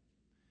cat.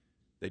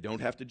 They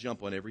don't have to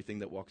jump on everything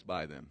that walks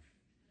by them.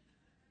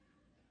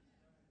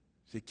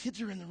 Say,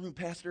 kids are in the room,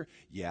 Pastor?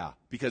 Yeah,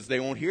 because they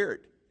won't hear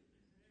it.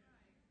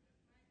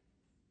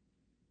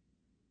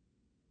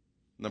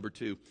 Number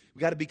 2, we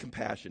got to be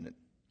compassionate.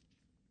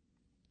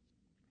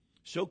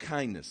 Show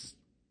kindness.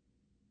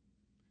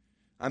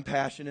 I'm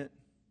passionate,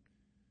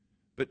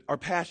 but our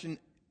passion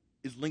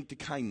is linked to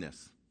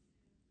kindness.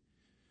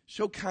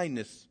 Show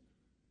kindness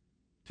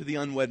to the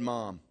unwed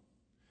mom.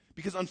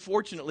 Because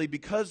unfortunately,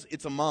 because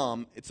it's a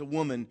mom, it's a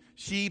woman,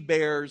 she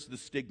bears the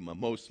stigma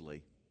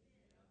mostly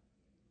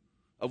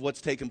of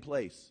what's taken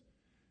place.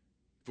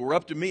 If it were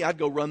up to me, I'd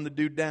go run the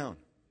dude down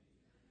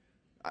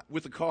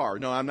with a car.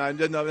 No, I'm not.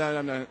 No,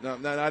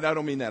 I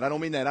don't mean that. I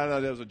don't mean that.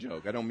 That was a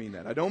joke. I don't mean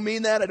that. I don't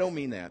mean that. I don't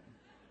mean that.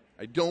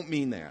 I don't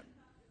mean that.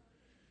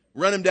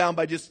 Run him down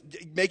by just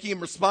making him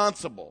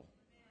responsible.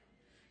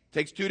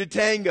 Takes 2 to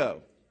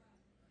tango.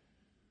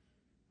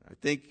 I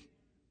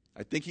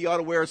think he ought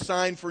to wear a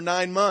sign for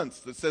 9 months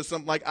that says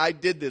something like, I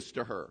did this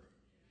to her.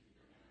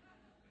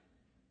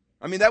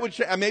 I mean,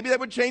 maybe that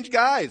would change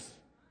guys.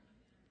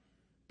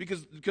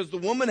 Because the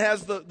woman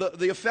has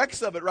the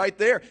effects of it right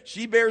there.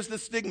 She bears the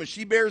stigma.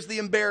 She bears the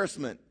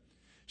embarrassment.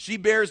 She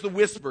bears the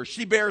whisper.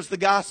 She bears the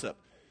gossip.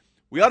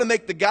 We ought to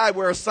make the guy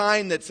wear a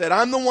sign that said,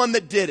 I'm the one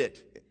that did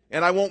it,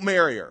 and I won't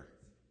marry her.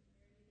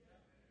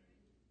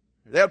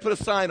 They ought to put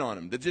a sign on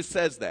him that just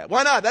says that.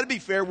 Why not? That'd be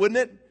fair, wouldn't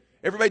it?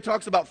 Everybody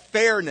talks about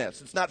fairness.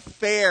 It's not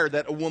fair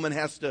that a woman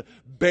has to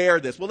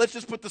bear this. Well, let's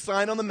just put the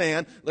sign on the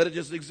man. Let it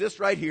just exist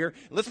right here.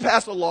 Let's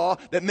pass a law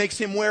that makes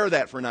him wear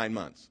that for 9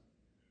 months.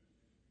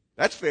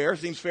 That's fair.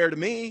 Seems fair to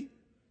me.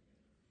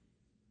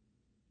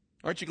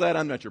 Aren't you glad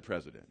I'm not your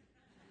president?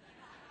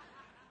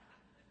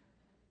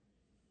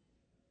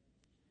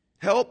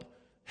 Help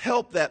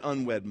that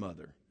unwed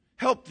mother.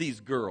 Help these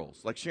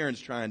girls like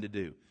Sharon's trying to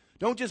do.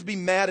 Don't just be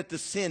mad at the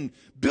sin.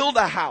 Build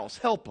a house.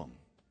 Help them.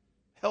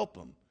 Help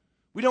them.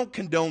 We don't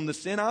condone the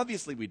sin.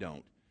 Obviously we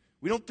don't.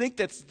 We don't think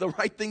that's the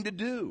right thing to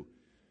do.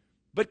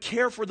 But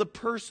care for the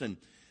person.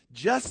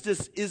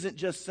 Justice isn't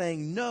just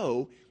saying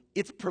no.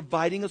 It's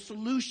providing a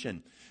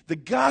solution. The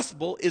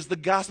gospel is the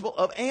gospel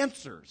of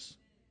answers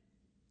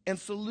and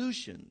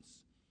solutions.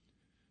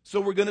 So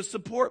we're going to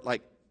support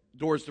like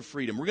Doors to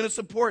Freedom. We're going to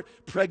support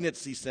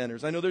pregnancy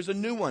centers. I know there's a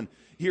new one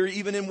here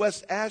even in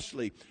West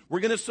Ashley. We're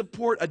going to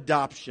support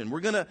adoption.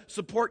 We're going to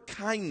support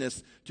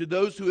kindness to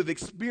those who have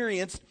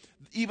experienced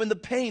even the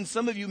pain.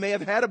 Some of you may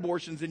have had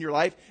abortions in your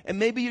life, and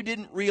maybe you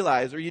didn't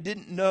realize, or you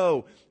didn't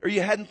know, or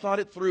you hadn't thought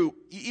it through.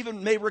 You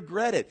even may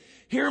regret it.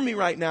 Hear me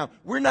right now.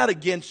 We're not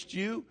against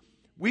you.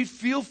 We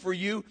feel for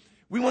you.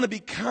 We want to be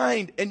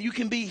kind, and you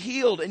can be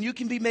healed, and you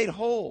can be made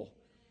whole.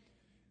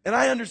 And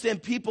I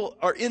understand people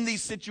are in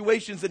these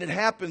situations and it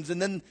happens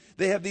and then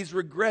they have these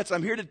regrets.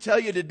 I'm here to tell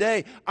you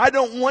today, I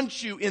don't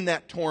want you in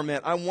that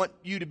torment. I want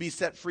you to be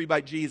set free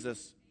by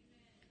Jesus.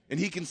 And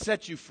He can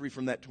set you free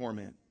from that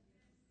torment.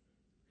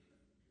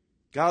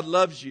 God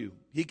loves you.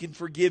 He can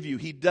forgive you.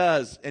 He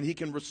does. And He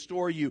can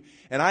restore you.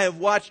 And I have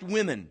watched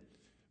women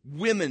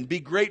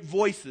be great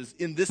voices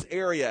in this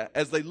area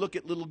as they look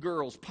at little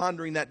girls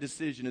pondering that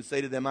decision and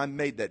say to them, I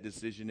made that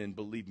decision and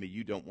believe me,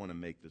 you don't want to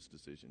make this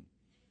decision.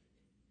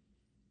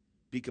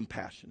 Be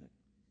compassionate.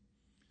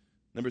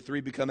 Number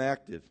 3, become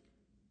active.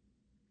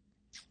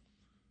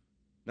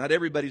 Not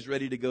everybody's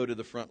ready to go to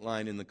the front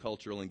line in the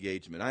cultural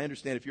engagement. I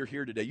understand if you're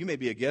here today, you may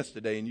be a guest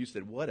today and you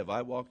said, what have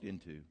I walked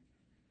into?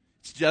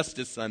 It's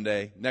Justice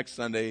Sunday. Next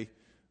Sunday,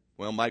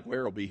 well, Mike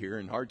Ware will be here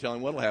and hard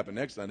telling what will happen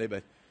next Sunday,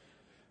 but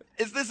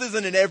this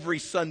isn't an every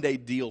Sunday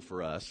deal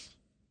for us.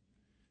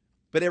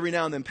 But every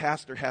now and then,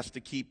 pastor has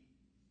to keep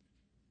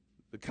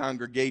the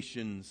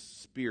congregation's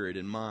spirit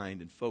in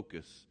mind and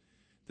focus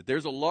that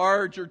there's a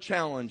larger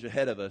challenge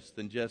ahead of us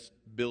than just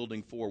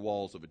building 4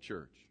 walls of a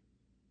church.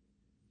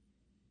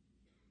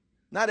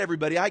 Not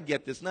everybody, I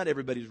get this, not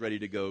everybody's ready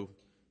to go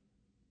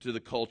to the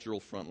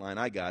cultural front line.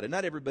 I got it.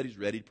 Not everybody's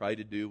ready probably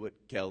to do what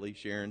Kelly,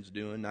 Sharon's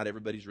doing. Not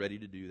everybody's ready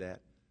to do that.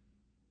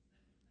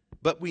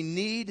 But we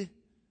need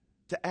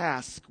to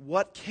ask,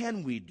 what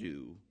can we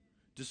do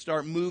to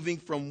start moving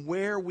from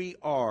where we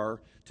are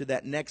to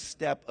that next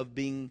step of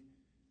being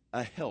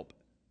a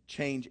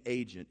change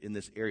agent in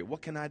this area?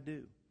 What can I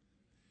do?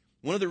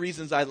 One of the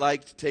reasons I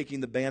liked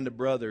taking the Band of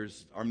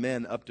Brothers, our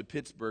men, up to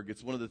Pittsburgh,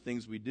 it's one of the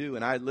things we do.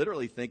 And I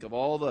literally think of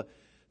all the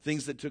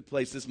things that took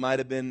place, this might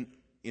have been,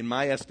 in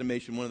my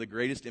estimation, one of the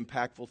greatest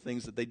impactful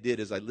things that they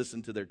did as I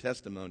listened to their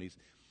testimonies,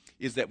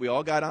 is that we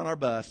all got on our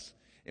bus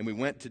and we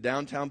went to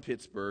downtown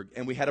Pittsburgh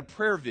and we had a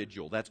prayer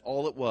vigil. That's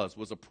all it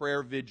was a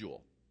prayer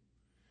vigil.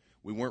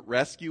 We weren't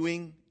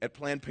rescuing at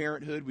Planned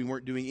Parenthood. We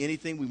weren't doing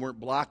anything. We weren't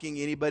blocking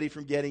anybody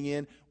from getting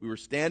in. We were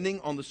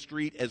standing on the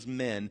street as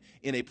men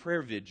in a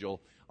prayer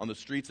vigil on the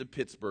streets of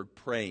Pittsburgh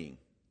praying.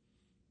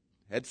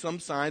 Had some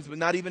signs, but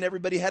not even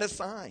everybody had a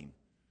sign.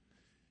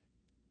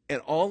 And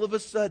all of a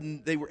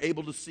sudden, they were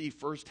able to see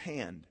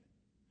firsthand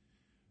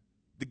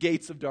the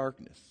gates of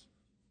darkness.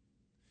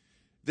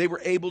 They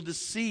were able to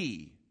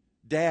see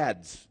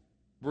dads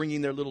bringing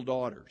their little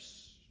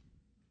daughters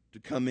to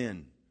come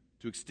in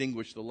to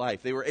extinguish the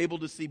life. They were able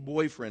to see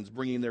boyfriends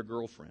bringing their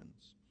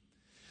girlfriends.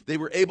 They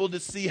were able to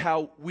see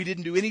how we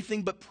didn't do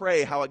anything but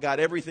pray, how it got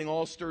everything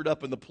all stirred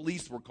up and the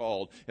police were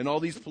called and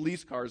all these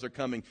police cars are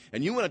coming.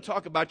 And you want to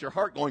talk about your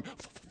heart going...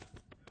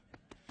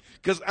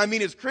 Because,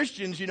 as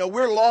Christians,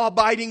 we're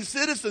law-abiding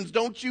citizens,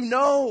 don't you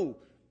know?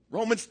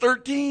 Romans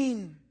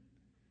 13.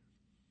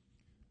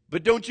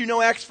 But don't you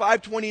know Acts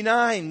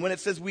 5:29 when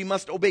it says we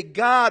must obey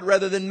God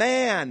rather than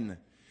man?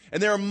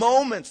 And there are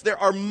moments,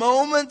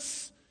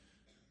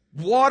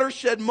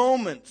 watershed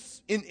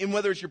moments, in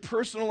whether it's your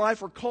personal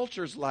life or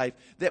culture's life,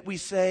 that we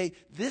say,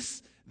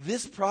 this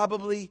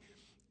probably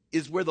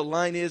is where the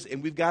line is,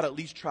 and we've got to at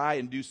least try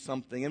and do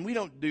something. And we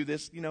don't do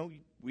this,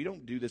 we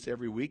don't do this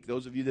every week.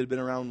 Those of you that have been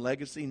around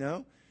Legacy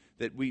know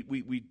that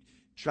we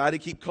try to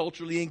keep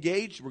culturally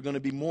engaged. We're going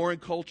to be more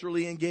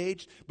culturally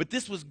engaged. But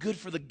this was good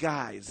for the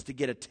guys to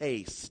get a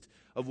taste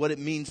of what it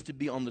means to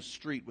be on the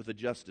street with a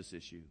justice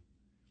issue.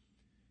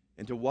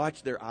 And to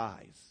watch their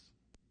eyes.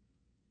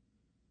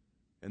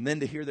 And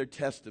then to hear their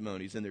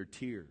testimonies and their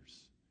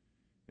tears.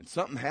 And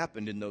something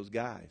happened in those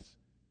guys.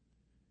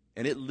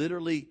 And it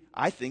literally,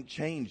 I think,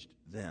 changed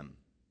them.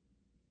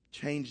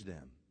 Changed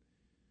them.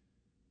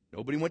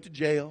 Nobody went to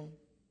jail.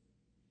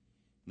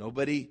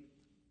 Nobody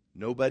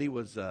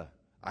was,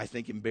 I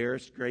think,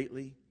 embarrassed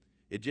greatly.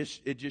 It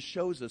just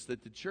shows us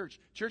that the church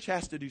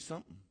has to do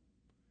something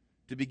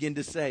to begin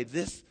to say,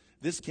 this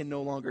can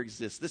no longer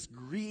exist. This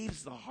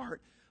grieves the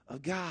heart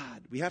of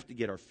God. We have to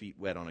get our feet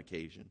wet on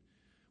occasion.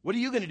 What are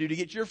you going to do to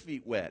get your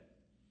feet wet?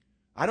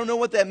 I don't know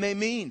what that may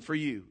mean for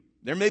you.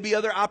 There may be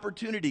other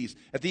opportunities.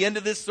 At the end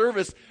of this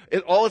service,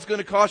 all it's going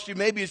to cost you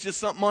maybe is just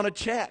something on a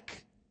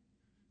check.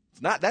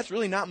 That's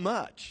really not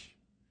much.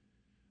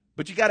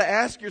 But you got to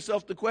ask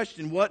yourself the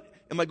question, what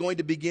am I going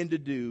to begin to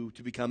do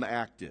to become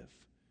active?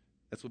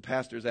 That's what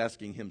Pastor is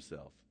asking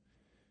himself.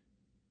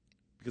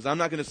 Because I'm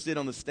not going to sit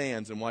on the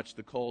stands and watch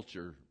the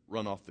culture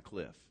run off the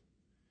cliff.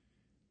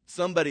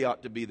 Somebody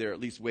ought to be there at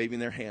least waving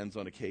their hands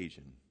on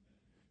occasion,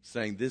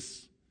 saying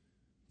this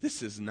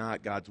is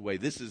not God's way.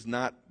 This is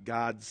not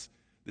God's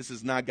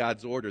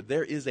order.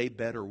 There is a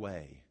better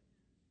way.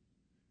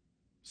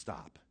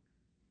 Stop.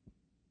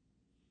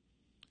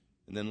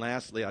 And then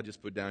lastly, I'll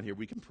just put down here,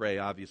 we can pray,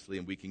 obviously,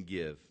 and we can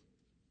give.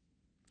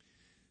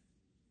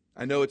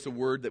 I know it's a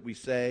word that we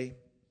say,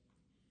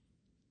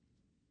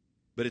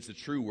 but it's a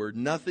true word.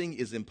 Nothing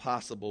is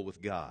impossible with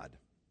God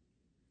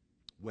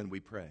when we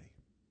pray.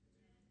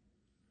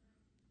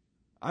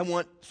 I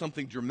want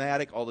something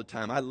dramatic all the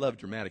time. I love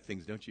dramatic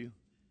things, don't you?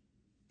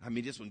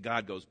 Just when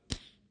God goes...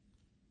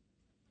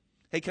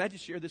 Hey, can I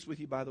just share this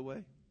with you, by the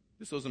way?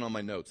 This wasn't on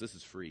my notes. This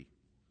is free.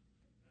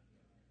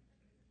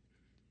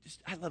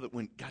 I love it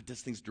when God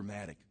does things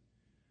dramatic.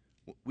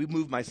 We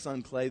moved my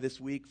son Clay this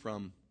week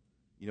from,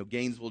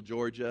 Gainesville,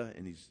 Georgia,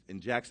 and he's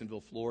in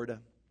Jacksonville, Florida.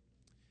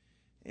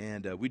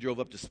 And we drove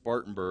up to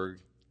Spartanburg,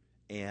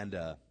 and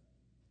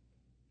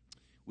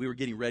we were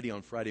getting ready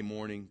on Friday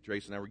morning.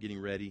 Trace and I were getting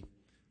ready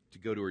to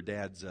go to her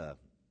dad's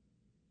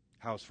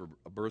house for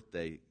a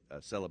birthday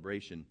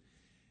celebration,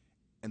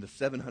 and the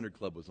 700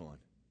 Club was on.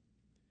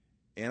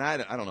 And I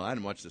don't know, I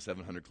hadn't watched the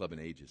 700 Club in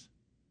ages.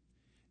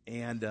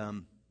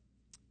 And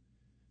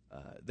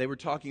they were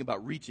talking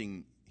about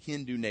reaching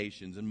Hindu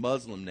nations and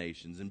Muslim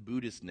nations and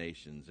Buddhist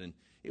nations. And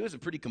it was a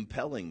pretty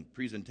compelling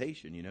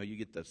presentation. You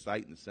get the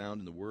sight and the sound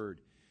and the word.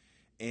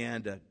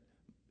 And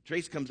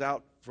Trace comes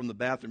out from the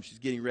bathroom. She's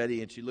getting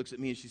ready, and she looks at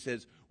me and she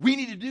says, "We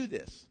need to do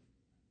this."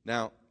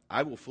 Now,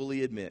 I will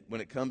fully admit,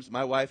 when it comes,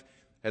 my wife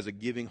has a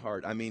giving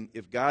heart.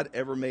 If God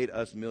ever made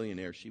us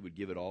millionaires, she would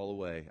give it all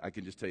away. I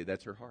can just tell you,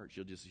 that's her heart.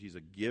 She's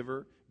a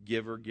giver. She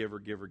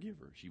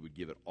would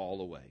give it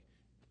all away.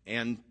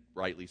 And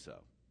rightly so.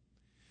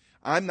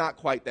 I'm not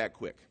quite that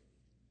quick.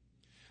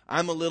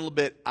 I'm a little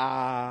bit,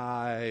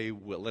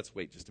 let's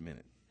wait just a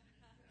minute.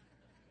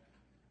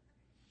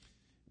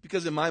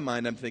 Because in my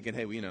mind, I'm thinking,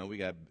 hey, we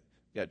got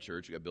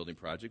church, we got building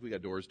project, we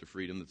got Doors to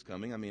Freedom that's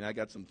coming. I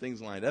got some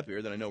things lined up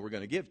here that I know we're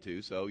going to give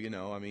to. So, you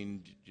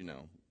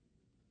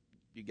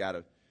got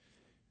to.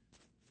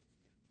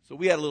 So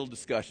we had a little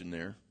discussion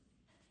there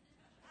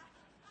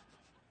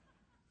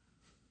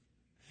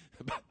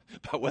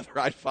about whether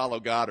I'd follow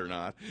God or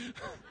not.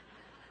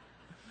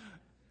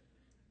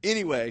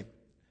 Anyway,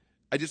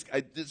 I just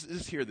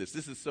hear this.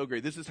 This is so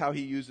great. This is how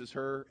he uses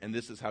her, and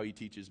this is how he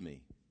teaches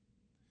me.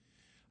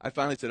 I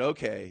finally said,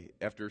 okay,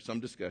 after some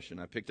discussion,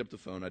 I picked up the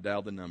phone, I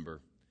dialed the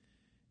number,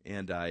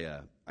 and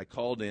I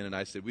called in and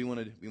I said, we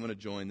want to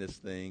join this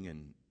thing,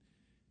 and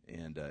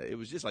it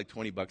was just like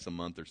 $20 a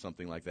month or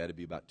something like that. It'd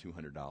be about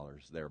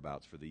 $200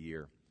 thereabouts for the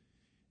year.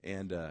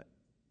 And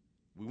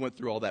we went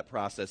through all that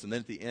process, and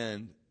then at the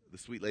end, the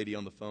sweet lady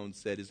on the phone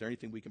said, "Is there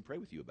anything we can pray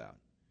with you about?"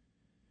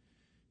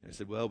 And I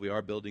said, "Well, we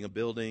are building a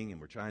building,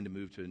 and we're trying to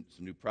move to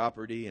some new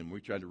property, and we're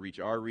trying to reach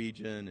our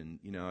region."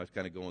 And, I was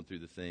kind of going through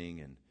the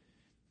thing, and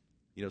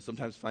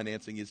Sometimes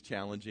financing is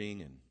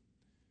challenging, and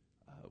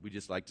we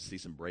just like to see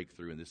some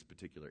breakthrough in this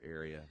particular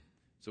area.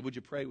 So would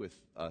you pray with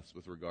us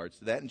with regards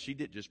to that? And she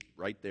did, just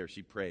right there,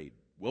 she prayed.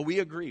 Well, we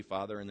agree,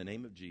 Father, in the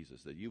name of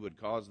Jesus, that you would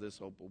cause this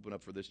hope, open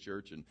up for this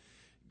church. And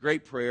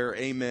great prayer,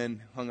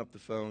 amen, hung up the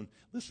phone.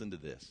 Listen to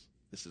this.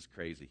 This is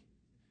crazy.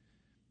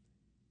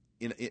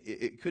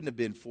 It couldn't have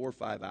been 4 or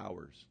 5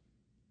 hours.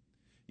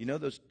 You know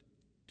those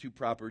 2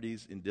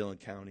 properties in Dillon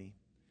County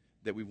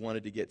that we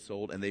wanted to get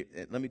sold? And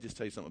let me just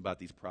tell you something about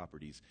these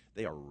properties.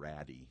 They are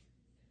ratty.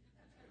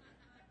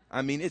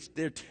 I mean,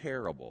 they're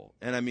terrible.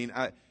 And I mean,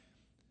 I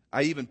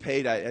even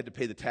had to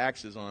pay the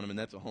taxes on them, and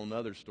that's a whole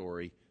other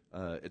story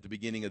at the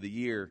beginning of the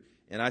year.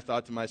 And I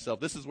thought to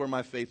myself, this is where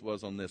my faith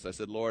was on this. I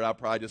said, Lord, I'll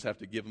probably just have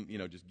to give them,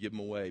 just give them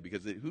away,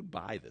 because who'd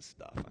buy this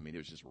stuff? I mean, it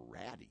was just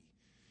ratty.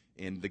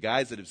 And the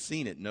guys that have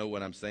seen it know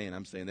what I'm saying.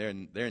 I'm saying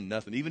they're in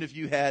nothing. Even if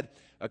you had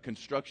a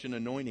construction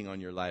anointing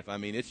on your life, I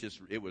mean,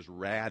 it was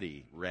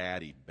ratty,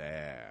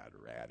 bad,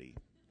 ratty.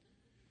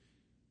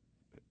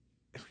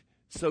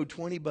 So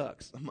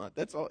 $20 a month,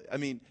 that's all. I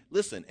mean,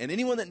 listen, and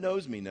anyone that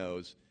knows me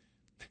knows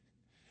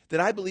that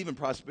I believe in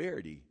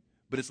prosperity.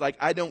 But it's like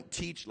I don't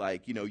teach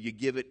like, you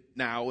give it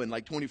now and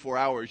like 24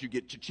 hours you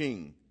get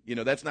cha-ching.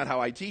 That's not how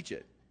I teach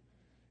it.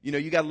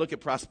 You got to look at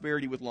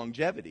prosperity with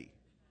longevity.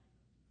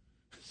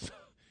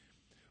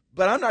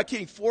 But I'm not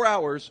kidding. 4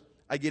 hours,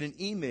 I get an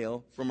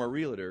email from our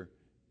realtor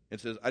and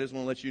says, I just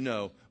want to let you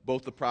know,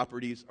 both the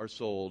properties are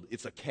sold.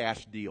 It's a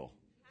cash deal.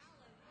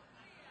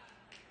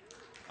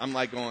 I'm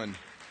like going,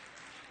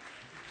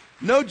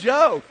 no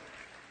joke.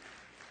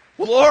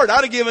 Well, Lord,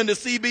 I'd have given to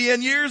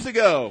CBN years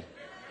ago.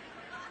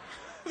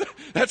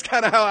 That's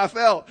kind of how I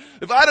felt.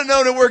 If I'd have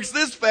known it works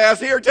this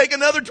fast, here, take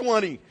another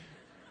 20.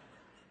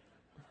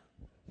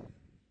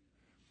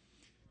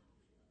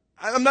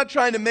 I'm not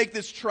trying to make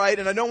this trite,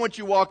 and I don't want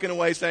you walking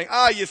away saying,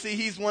 you see,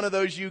 he's one of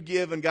those you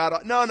give and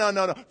God.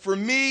 No. For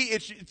me,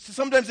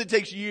 sometimes it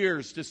takes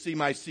years to see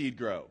my seed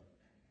grow.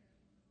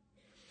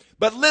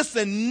 But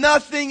listen,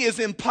 nothing is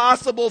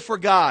impossible for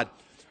God.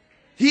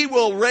 He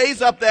will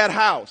raise up that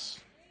house.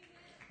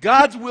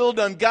 God's will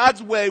done,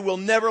 God's way will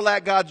never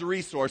lack God's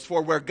resource,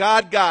 for where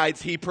God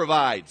guides, He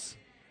provides.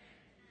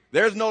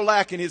 There's no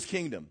lack in His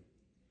kingdom.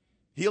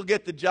 He'll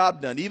get the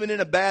job done, even in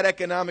a bad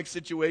economic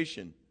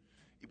situation.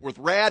 With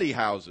ratty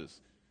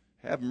houses.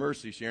 Have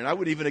mercy, Sharon. I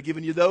would even have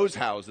given you those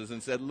houses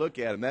and said, look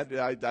at them.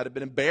 I'd have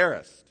been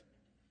embarrassed.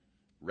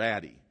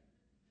 Ratty.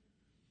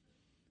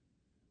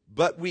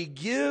 But we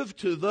give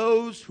to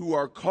those who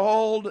are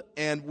called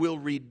and will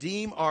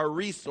redeem our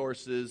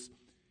resources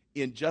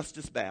in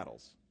justice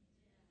battles.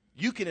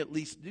 You can at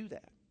least do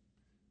that.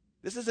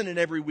 This isn't an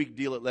every week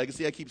deal at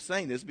Legacy. I keep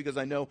saying this because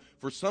I know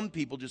for some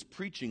people just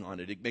preaching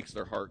on it makes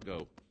their heart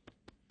go.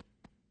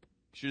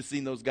 Should have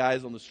seen those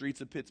guys on the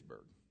streets of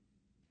Pittsburgh.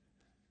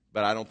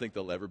 But I don't think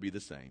they'll ever be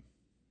the same.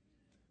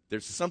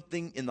 There's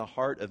something in the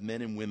heart of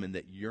men and women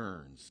that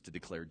yearns to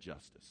declare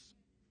justice.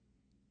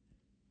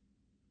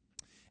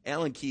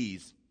 Alan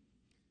Keyes,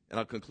 and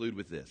I'll conclude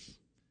with this.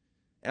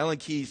 Alan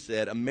Keyes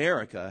said,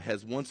 America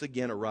has once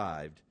again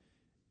arrived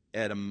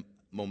at a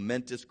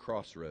momentous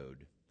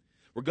crossroad.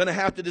 We're going to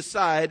have to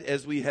decide,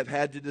 as we have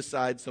had to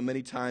decide so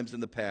many times in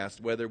the past,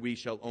 whether we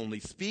shall only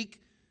speak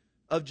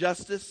of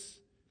justice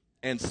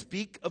and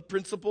speak of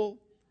principle,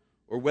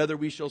 or whether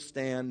we shall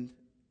stand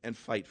and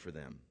fight for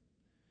them.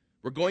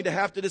 We're going to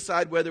have to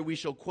decide whether we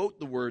shall quote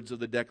the words of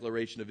the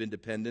Declaration of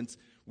Independence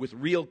with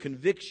real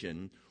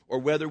conviction, or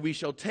whether we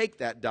shall take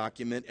that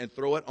document and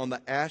throw it on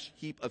the ash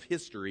heap of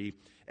history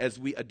as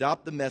we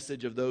adopt the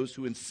message of those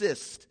who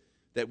insist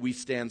that we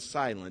stand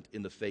silent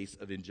in the face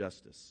of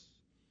injustice.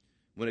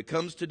 When it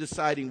comes to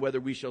deciding whether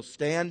we shall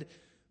stand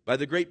by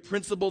the great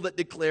principle that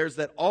declares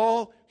that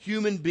all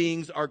human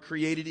beings are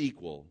created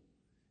equal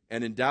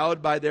and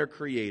endowed by their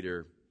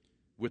Creator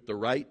with the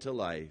right to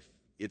life,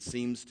 it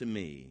seems to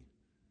me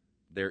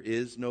there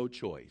is no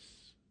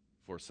choice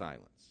for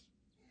silence.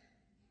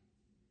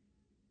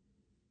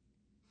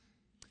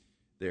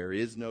 There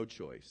is no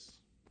choice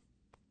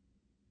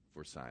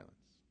for silence.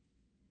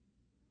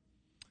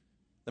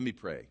 Let me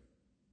pray.